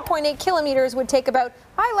 4.8 kilometers, would take about,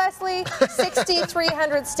 hi Leslie,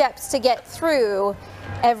 6,300 steps to get through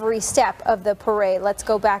every step of the parade. Let's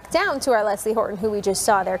go back down to our Leslie Horton, who we just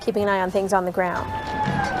saw there, keeping an eye on things on the ground.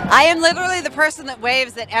 I am literally the person that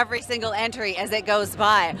waves at every single entry as it goes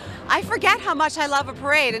by. I forget how much I love a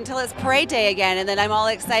parade until it's parade day again, and then I'm all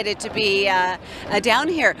excited to be down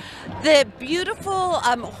here. The beautiful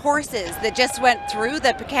horses that just went through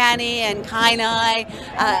the Piikani and Kainai,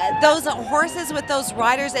 those horses with those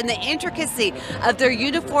riders, and the intricacy of their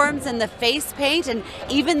uniforms and the face paint and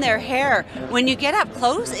even their hair. When you get up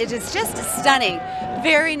close, it is just stunning.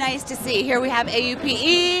 Very nice to see. Here we have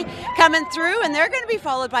AUPE coming through, and they're going to be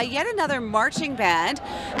followed by yet another marching band.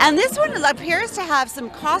 And this one appears to have some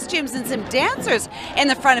costumes and some dancers in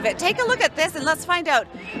the front of it. Take a look at this and let's find out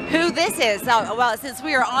who this is. Well, since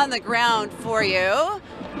we are on the ground for you,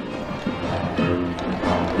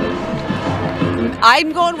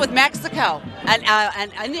 I'm going with Mexico,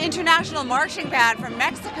 an international marching band from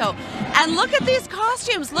Mexico. And look at these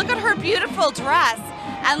costumes. Look at her beautiful dress.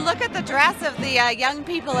 And look at the dress of the young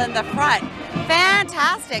people in the front.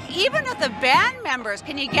 Fantastic. Even with the band members,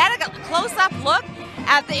 can you get a close-up look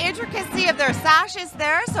at the intricacy of their sashes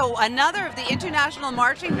there? So another of the international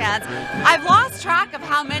marching bands. I've lost track of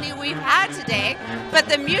how many we've had today, but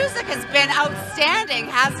the music has been outstanding,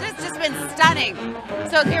 hasn't it? It's just been stunning.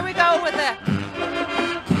 So here we go with the...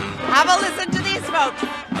 Have a listen to these folks.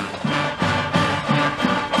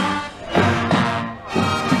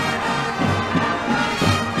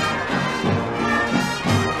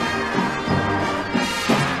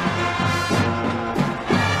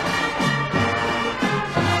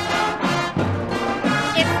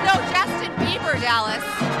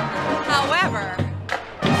 However,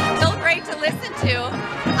 still great to listen to.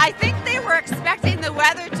 I think they were expecting the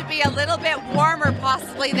weather to be a little bit warmer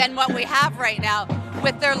possibly than what we have right now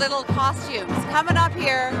with their little costumes. Coming up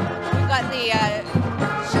here, we've got the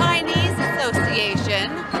Chinese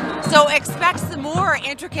Association. So expect some more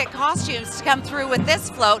intricate costumes to come through with this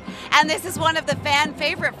float. And this is one of the fan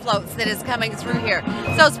favorite floats that is coming through here.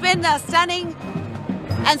 So it's been stunning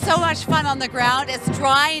and so much fun on the ground. It's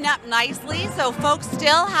drying up nicely, so folks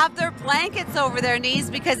still have their blankets over their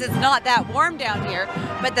knees because it's not that warm down here.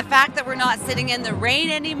 But the fact that we're not sitting in the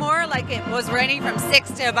rain anymore, like it was raining from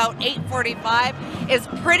 6 to about 8:45, is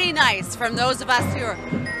pretty nice from those of us who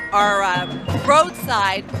are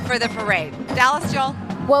roadside for the parade. Dallas, Joel?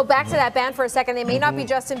 Well, back to that band for a second. They may not be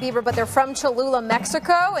Justin Bieber, but they're from Cholula,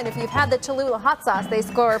 Mexico. And if you've had the Cholula hot sauce, they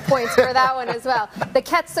score points for that one as well. The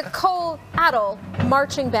Quetzalcoatl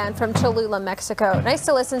Marching Band from Cholula, Mexico. Nice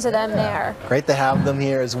to listen to them there. Great to have them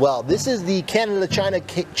here as well. This is the Canada-China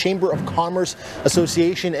Chamber of Commerce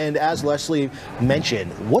Association, and as Leslie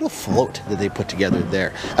mentioned, what a float that they put together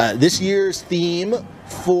there. This year's theme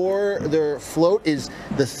for their float is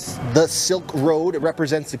the Silk Road. It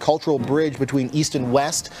represents the cultural bridge between East and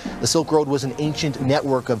West. The Silk Road was an ancient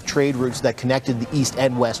network of trade routes that connected the East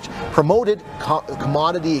and West, promoted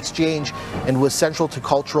commodity exchange, and was central to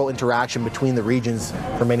cultural interaction between the regions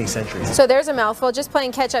for many centuries. So there's a mouthful. Just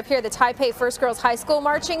playing catch up here, the Taipei First Girls High School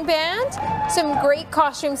Marching Band. Some great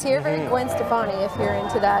costumes here, very Gwen Stefani if you're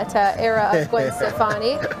into that era of Gwen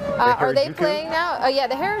Stefani. Are they playing now? Oh yeah,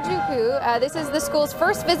 the Harajuku. This is the school's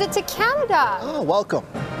first visit to Canada. Oh, welcome.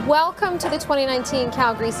 Welcome to the 2019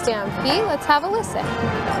 Calgary Stampede. Let's have a listen.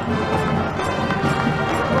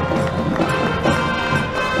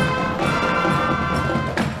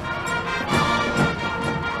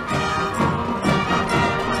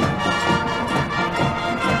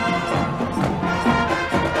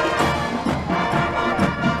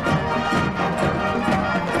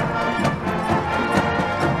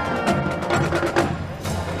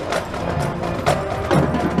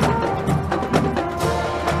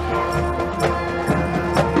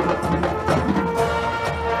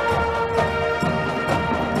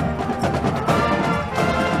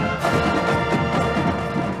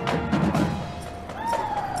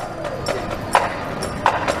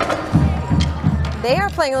 They are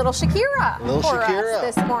playing a little Shakira for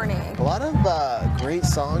us this morning. A lot of great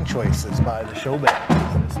song choices by the show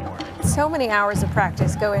band this morning. So many hours of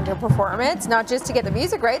practice go into a performance, not just to get the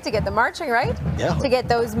music right, to get the marching right, to get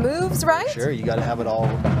those moves right. Sure, you got to have it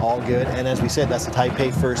all good. And as we said, that's the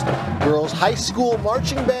Taipei First Girls High School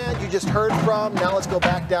Marching Band you just heard from. Now let's go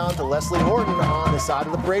back down to Leslie Horton on the side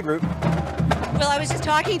of the parade route. Well, I was just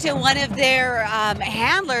talking to one of their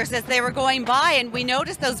handlers as they were going by, and we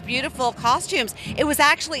noticed those beautiful costumes. It was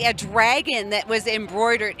actually a dragon that was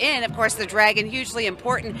embroidered in. Of course, the dragon, hugely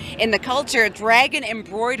important in the culture. Dragon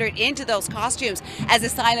embroidered into those costumes as a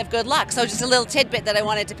sign of good luck. So just a little tidbit that I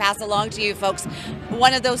wanted to pass along to you folks.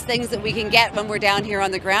 One of those things that we can get when we're down here on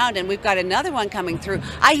the ground, and we've got another one coming through.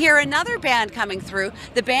 I hear another band coming through.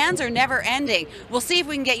 The bands are never ending. We'll see if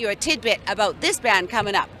we can get you a tidbit about this band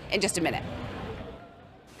coming up in just a minute.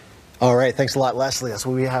 All right, thanks a lot, Leslie. That's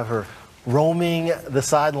why we have her roaming the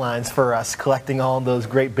sidelines for us, collecting all those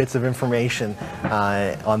great bits of information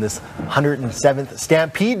on this 107th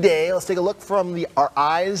Stampede Day. Let's take a look from our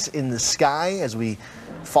eyes in the sky as we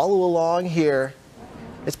follow along here.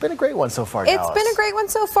 It's been a great one so far, Dallas. It's been a great one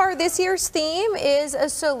so far. This year's theme is a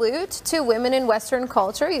salute to women in Western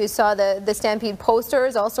culture. You saw the Stampede poster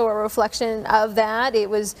is also a reflection of that. It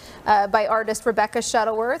was by artist Rebecca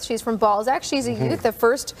Shuttleworth. She's from Balzac. She's a youth, the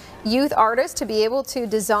first youth artist to be able to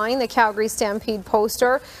design the Calgary Stampede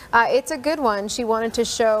poster. It's a good one. She wanted to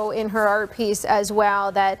show in her art piece as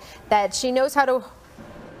well that she knows how to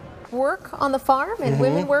work on the farm, and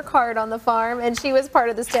women work hard on the farm, and she was part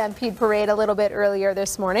of the Stampede Parade a little bit earlier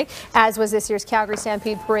this morning, as was this year's Calgary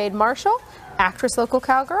Stampede Parade Marshal, actress, local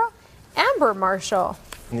cowgirl, Amber Marshall.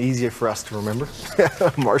 And easier for us to remember.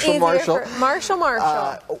 Marshall.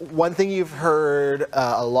 One thing you've heard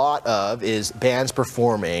a lot of is bands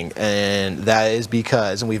performing, and that is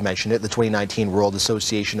because, and we've mentioned it, the 2019 World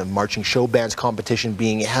Association of Marching Show Bands competition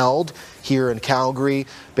being held here in Calgary.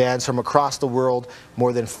 Bands from across the world,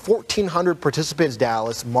 more than 1,400 participants,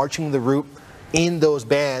 Dallas, marching the route in those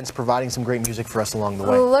bands, providing some great music for us along the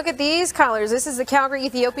way. Look at these colors. This is the Calgary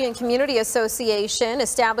Ethiopian Community Association,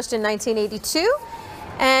 established in 1982.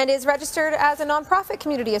 And is registered as a nonprofit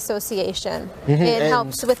community association. It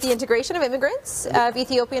helps with the integration of immigrants of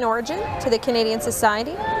Ethiopian origin to the Canadian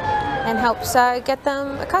society and helps get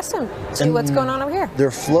them accustomed to what's going on over here.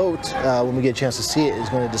 Their float, when we get a chance to see it, is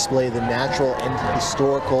going to display the natural and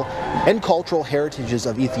historical and cultural heritages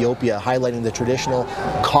of Ethiopia, highlighting the traditional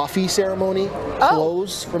coffee ceremony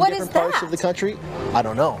flows from different parts of the country. I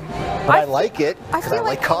don't know, but I like it. I feel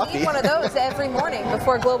like coffee. We need one of those every morning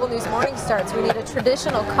before Global News Morning starts. We need a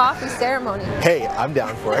traditional coffee ceremony. Hey, I'm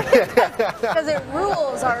down for it. Because it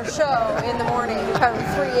rules our show in the morning come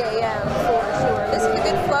 3 a.m. for sure. This is a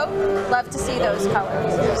good float. Love to see those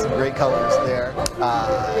colors. There's some great colors there.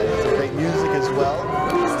 Some great music as well.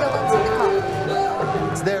 Still don't see the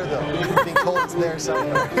coffee. It's there though. I'm being told it's there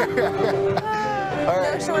somewhere.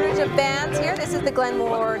 No shortage of bands here. This is the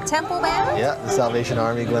Glenmore Temple Band. Yeah, the Salvation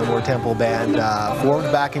Army Glenmore Temple Band,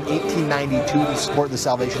 formed back in 1892 to support the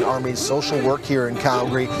Salvation Army's social work here in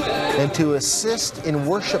Calgary and to assist in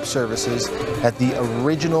worship services at the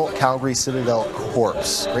original Calgary Citadel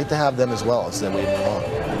Corps. Great to have them as well as them waving along.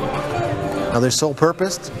 Now their sole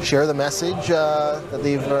purpose, share the message that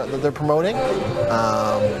they're promoting,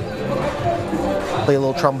 play a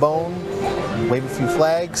little trombone, wave a few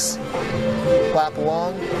flags, clap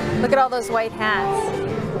along. Look at all those white hats.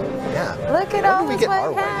 Yeah. Look at all we those get white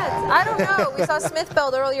our white hats. I don't know. We saw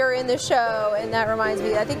Smithfield earlier in the show, and that reminds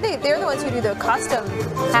me. I think they're the ones who do the custom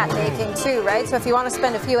hat making too, right? So if you want to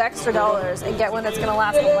spend a few extra dollars and get one that's going to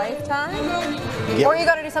last a lifetime, or you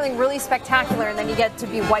got to do something really spectacular and then you get to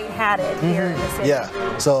be white hatted here in the city.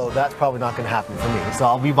 Yeah. So that's probably not going to happen for me. So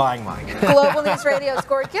I'll be buying mine. Global News Radio's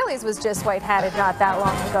Gord Gillies was just white hatted not that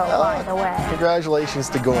long ago, by the way. Congratulations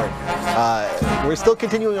to Gord. We're still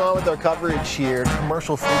continuing on with our coverage here,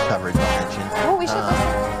 commercial-free coverage, I'll mention. Oh, we should listen.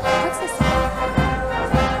 What's this?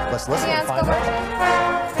 Let's listen Yeah, and find out.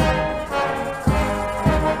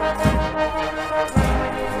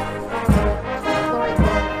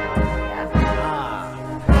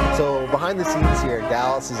 So behind the scenes here,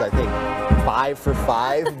 Dallas is, I think, 5 for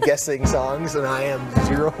 5 guessing songs, and I am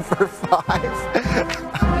 0 for 5.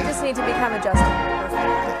 You just need to become a Justin Bieber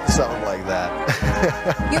fan. Something like that.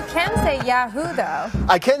 You can say Yahoo, though.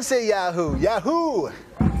 I can say Yahoo. Yahoo!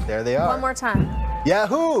 There they are. One more time.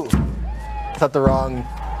 Yahoo! Is that the wrong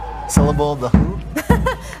syllable, the who?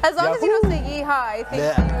 As long Yahoo! as you don't say yeehaw,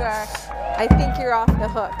 I think you're off the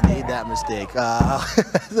hook. Made that mistake.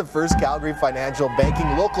 The first Calgary Financial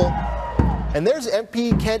Banking local. And there's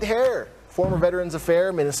MP Kent Hare, former Veterans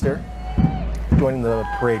Affairs Minister, joining the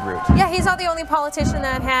parade route. Yeah, he's not the only politician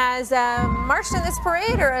that has marched in this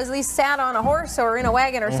parade, or at least sat on a horse or in a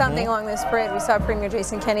wagon or something along this parade. We saw Premier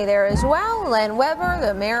Jason Kenney there as well. Len Weber,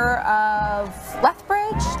 the mayor of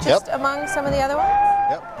Lethbridge, just among some of the other ones.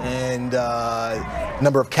 Yep. And a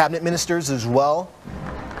number of cabinet ministers as well,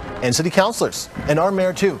 and city councilors, and our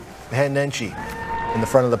mayor too, Han Nenshi, in the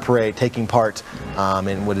front of the parade, taking part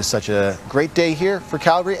in what is such a great day here for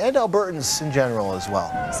Calgary and Albertans in general as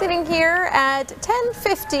well. Sitting here at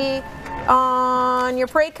 10:50 on your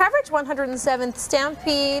parade coverage, 107th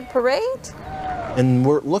Stampede Parade. And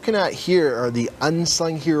we're looking at here are the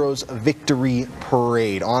Unsung Heroes Victory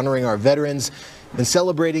Parade, honoring our veterans and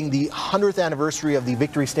celebrating the 100th anniversary of the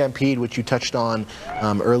Victory Stampede, which you touched on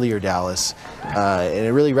earlier, Dallas. And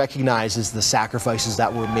it really recognizes the sacrifices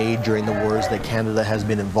that were made during the wars that Canada has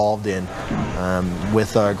been involved in,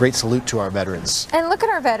 with a great salute to our veterans. And look at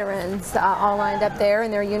our veterans all lined up there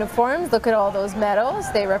in their uniforms. Look at all those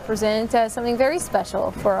medals. They represent something very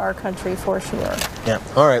special for our country, for sure. Yeah.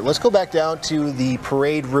 All right, let's go back down to the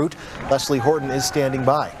parade route. Leslie Horton is standing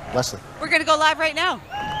by. Leslie. We're going to go live right now.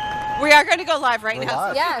 We are going to go live right now.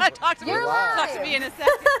 Live. Yeah, Talk to me. you're live. Talk to me in a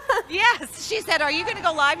second. Yes, she said, "Are you going to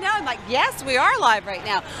go live now?" I'm like, "Yes, we are live right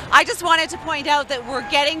now." I just wanted to point out that we're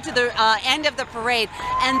getting to the end of the parade,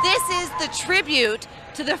 and this is the tribute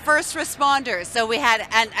to the first responders. So we had,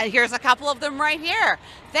 and here's a couple of them right here.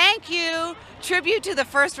 Thank you. Tribute to the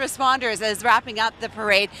first responders is wrapping up the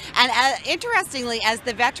parade. And interestingly, as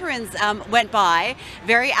the veterans went by,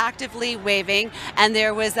 very actively waving, and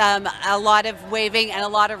there was a lot of waving and a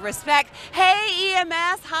lot of respect. Hey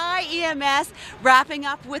EMS, hi EMS, wrapping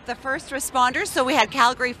up with the first responders. So we had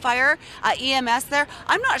Calgary Fire EMS there.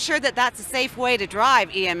 I'm not sure that that's a safe way to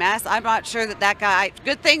drive, EMS. I'm not sure that that guy,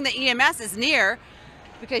 good thing the EMS is near,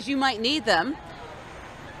 because you might need them.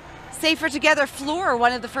 Safer Together Floor,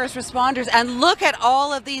 one of the first responders, and look at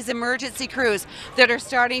all of these emergency crews that are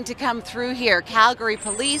starting to come through here. Calgary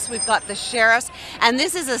Police, we've got the sheriffs, and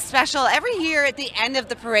this is a special, every year at the end of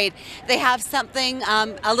the parade, they have something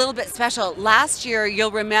a little bit special. Last year, you'll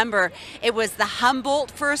remember, it was the Humboldt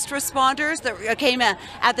first responders that came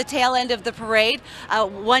at the tail end of the parade.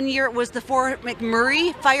 One year it was the Fort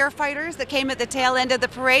McMurray firefighters that came at the tail end of the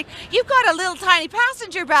parade. You've got a little tiny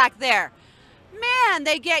passenger back there. Man,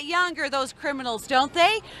 they get younger, those criminals, don't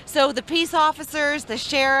they? So the peace officers, the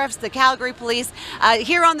sheriffs, the Calgary Police,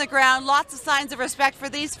 here on the ground, lots of signs of respect for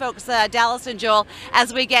these folks, Dallas and Joel,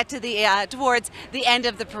 as we get to the towards the end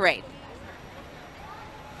of the parade.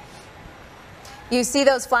 You see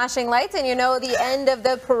those flashing lights and you know the end of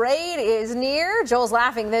the parade is near. Joel's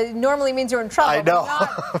laughing. That normally means you're in trouble. I know.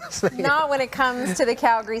 Not when it comes to the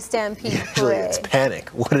Calgary Stampede Actually, Parade. it's panic.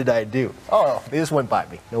 What did I do? Oh, they just went by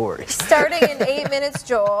me. No worries. Starting in 8 minutes,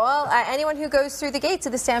 Joel, anyone who goes through the gates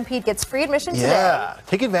of the Stampede gets free admission today. Yeah,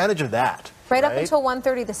 take advantage of that. Right up until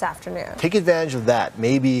 1:30 this afternoon. Take advantage of that.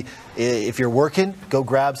 Maybe if you're working, go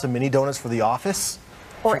grab some mini donuts for the office.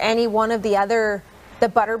 Or any one of the other, the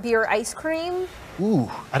butterbeer ice cream.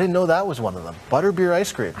 Ooh, I didn't know that was one of them. Butterbeer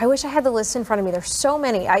ice cream. I wish I had the list in front of me. There's so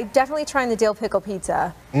many. I'm definitely trying the dill pickle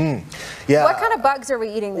pizza. Yeah. What kind of bugs are we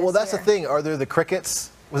eating this Well, that's year? the thing. Are there the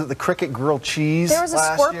crickets? Was it the cricket grilled cheese? There was a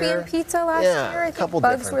scorpion year? pizza last Yeah, year. I a think couple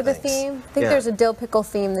bugs different were the things. theme. I think Yeah. there's a dill pickle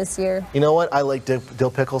theme this year. You know what? I like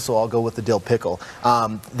dill pickle, so I'll go with the dill pickle.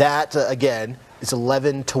 Again, It's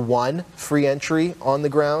 11-1 free entry on the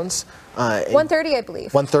grounds. 1:30, I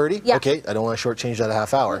believe. 1:30? Yeah. Okay, I don't want to shortchange that a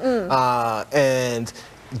half hour. And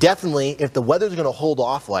definitely, if the weather's going to hold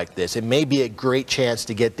off like this, it may be a great chance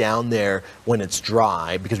to get down there when it's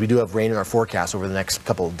dry, because we do have rain in our forecast over the next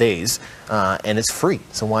couple of days, and it's free,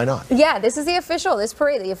 so why not? Yeah, this is this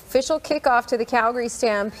parade, the official kickoff to the Calgary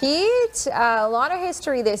Stampede. A lot of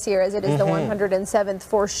history this year, as it is the 107th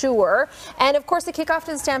for sure. And of course, the kickoff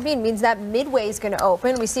to the Stampede means that Midway is going to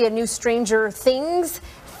open. We see a new Stranger Things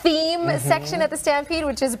theme section at the Stampede,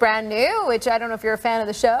 which is brand new, which I don't know if you're a fan of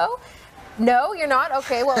the show. No, you're not?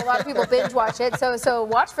 Okay, well, a lot of people binge watch it, so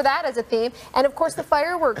watch for that as a theme. And of course, the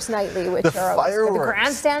fireworks nightly, which are the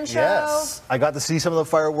grandstand show. Yes, I got to see some of the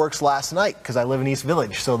fireworks last night because I live in East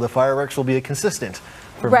Village, so the fireworks will be a consistent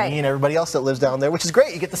for me and everybody else that lives down there, which is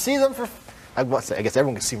great. You get to see them for, I guess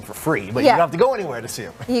everyone can see them for free, but you don't have to go anywhere to see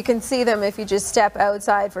them. You can see them if you just step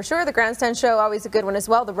outside for sure. The grandstand show, always a good one as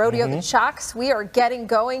well. The rodeo, the chucks, we are getting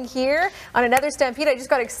going here on another Stampede. I just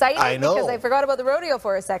got excited because I forgot about the rodeo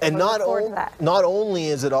for a second. And not only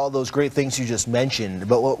is it all those great things you just mentioned,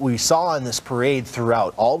 but what we saw in this parade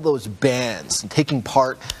throughout, all those bands taking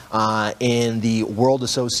part in the World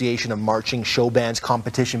Association of Marching Show Bands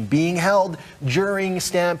competition being held during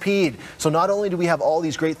Stampede. So not only do we have all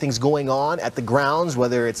these great things going on at the grounds,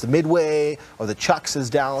 whether it's the Midway or the Chucks, as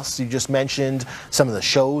Dallas you just mentioned, some of the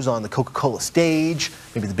shows on the Coca-Cola stage,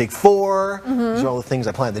 maybe the Big Four, these are all the things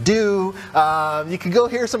I plan to do. You can go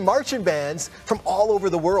hear some marching bands from all over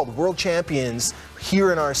the world champions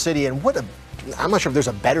here in our city, and I'm not sure if there's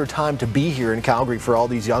a better time to be here in Calgary for all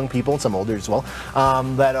these young people, and some older as well,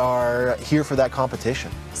 that are here for that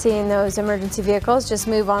competition. Seeing those emergency vehicles just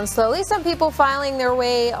move on slowly. Some people filing their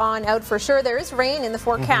way on out for sure. There is rain in the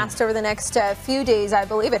forecast over the next few days, I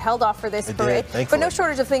believe. It held off for this parade. But no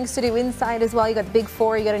shortage of things to do inside as well. You got the Big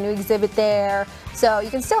Four, you got a new exhibit there. So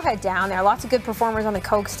you can still head down there. Lots of good performers on the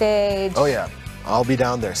Coke stage. Oh yeah. I'll be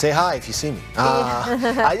down there. Say hi if you see me.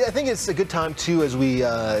 I think it's a good time, too, as we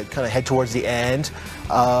kind of head towards the end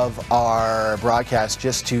of our broadcast,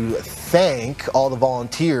 just to thank all the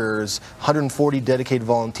volunteers, 140 dedicated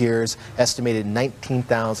volunteers, estimated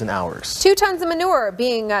 19,000 hours. 2 tons of manure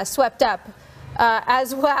being swept up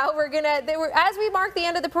as well. As we mark the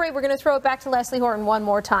end of the parade, we're going to throw it back to Leslie Horton one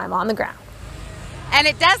more time on the ground. And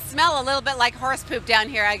it does smell a little bit like horse poop down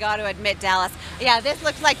here, I got to admit, Dallas. Yeah, this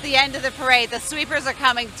looks like the end of the parade. The sweepers are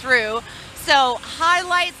coming through. So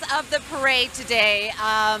highlights of the parade today,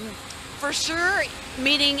 for sure,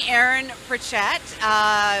 meeting Aaron Pritchett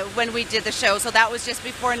when we did the show. So that was just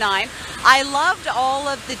before 9. I loved all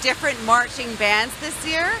of the different marching bands this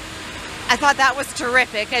year. I thought that was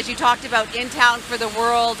terrific, as you talked about in town for the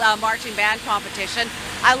World Marching Band Competition.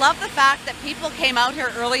 I love the fact that people came out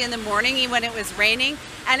here early in the morning, even when it was raining,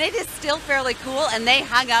 and it is still fairly cool, and they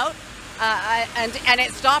hung out, and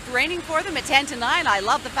it stopped raining for them at 10 to 9. I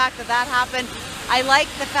love the fact that that happened. I like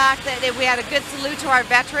the fact that we had a good salute to our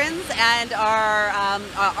veterans and our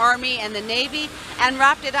Army and the Navy, and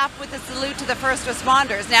wrapped it up with a salute to the first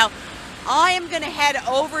responders. Now, I am going to head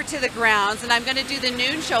over to the grounds, and I'm going to do the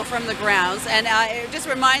noon show from the grounds, and it just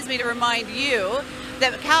reminds me to remind you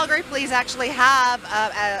that Calgary Police actually have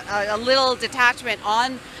a little detachment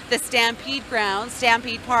on the Stampede grounds,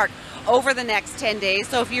 Stampede Park, over the next 10 days.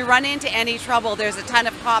 So if you run into any trouble, there's a ton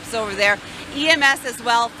of cops over there. EMS as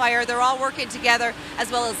well, fire, they're all working together,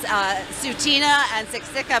 as well as Sutina and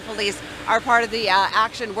Siksika Police are part of the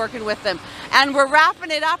action, working with them. And we're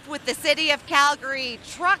wrapping it up with the City of Calgary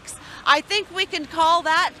trucks. I think we can call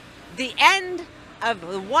that the end of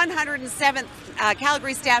the 107th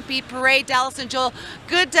Calgary Stampede Parade. Dallas and Joel,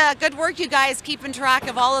 good work, you guys, keeping track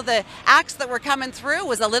of all of the acts that were coming through. It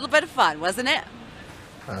was a little bit of fun, wasn't it?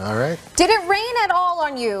 All right. Did it rain at all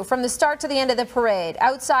on you from the start to the end of the parade,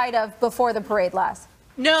 outside of before the parade last?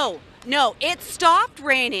 No, it stopped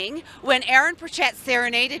raining when Aaron Pritchett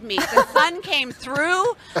serenaded me. The sun came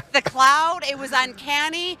through the cloud. It was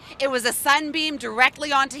uncanny. It was a sunbeam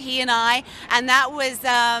directly onto he and I, and that was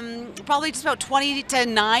probably just about 20 to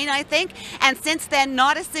 9, I think. And since then,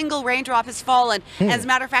 not a single raindrop has fallen. As a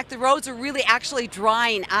matter of fact, the roads are really actually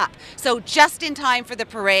drying up. So just in time for the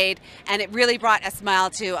parade, and it really brought a smile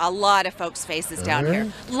to a lot of folks' faces down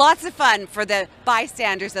here. Lots of fun for the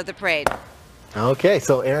bystanders of the parade. Okay,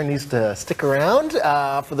 so Aaron needs to stick around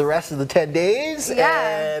for the rest of the 10 days,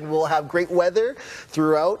 and we'll have great weather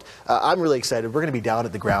throughout. I'm really excited. We're going to be down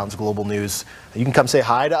at the grounds, Global News. You can come say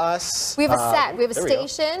hi to us. We have a set. We have a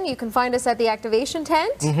station. You can find us at the activation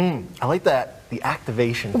tent. I like that, the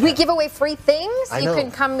activation tent. We give away free things. You can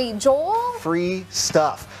come meet Joel. Free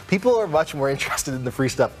stuff. People are much more interested in the free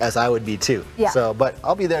stuff, as I would be too. Yeah. So, but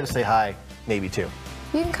I'll be there to say hi. maybe too.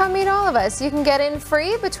 You can come meet all of us. You can get in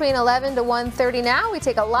free between 11 to 1:30 now. We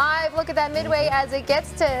take a live look at that midway as it gets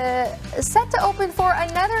set to open for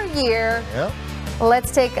another year. Yep.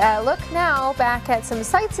 Let's take a look now back at some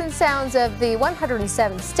sights and sounds of the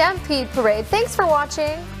 107th Stampede Parade. Thanks for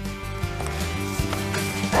watching.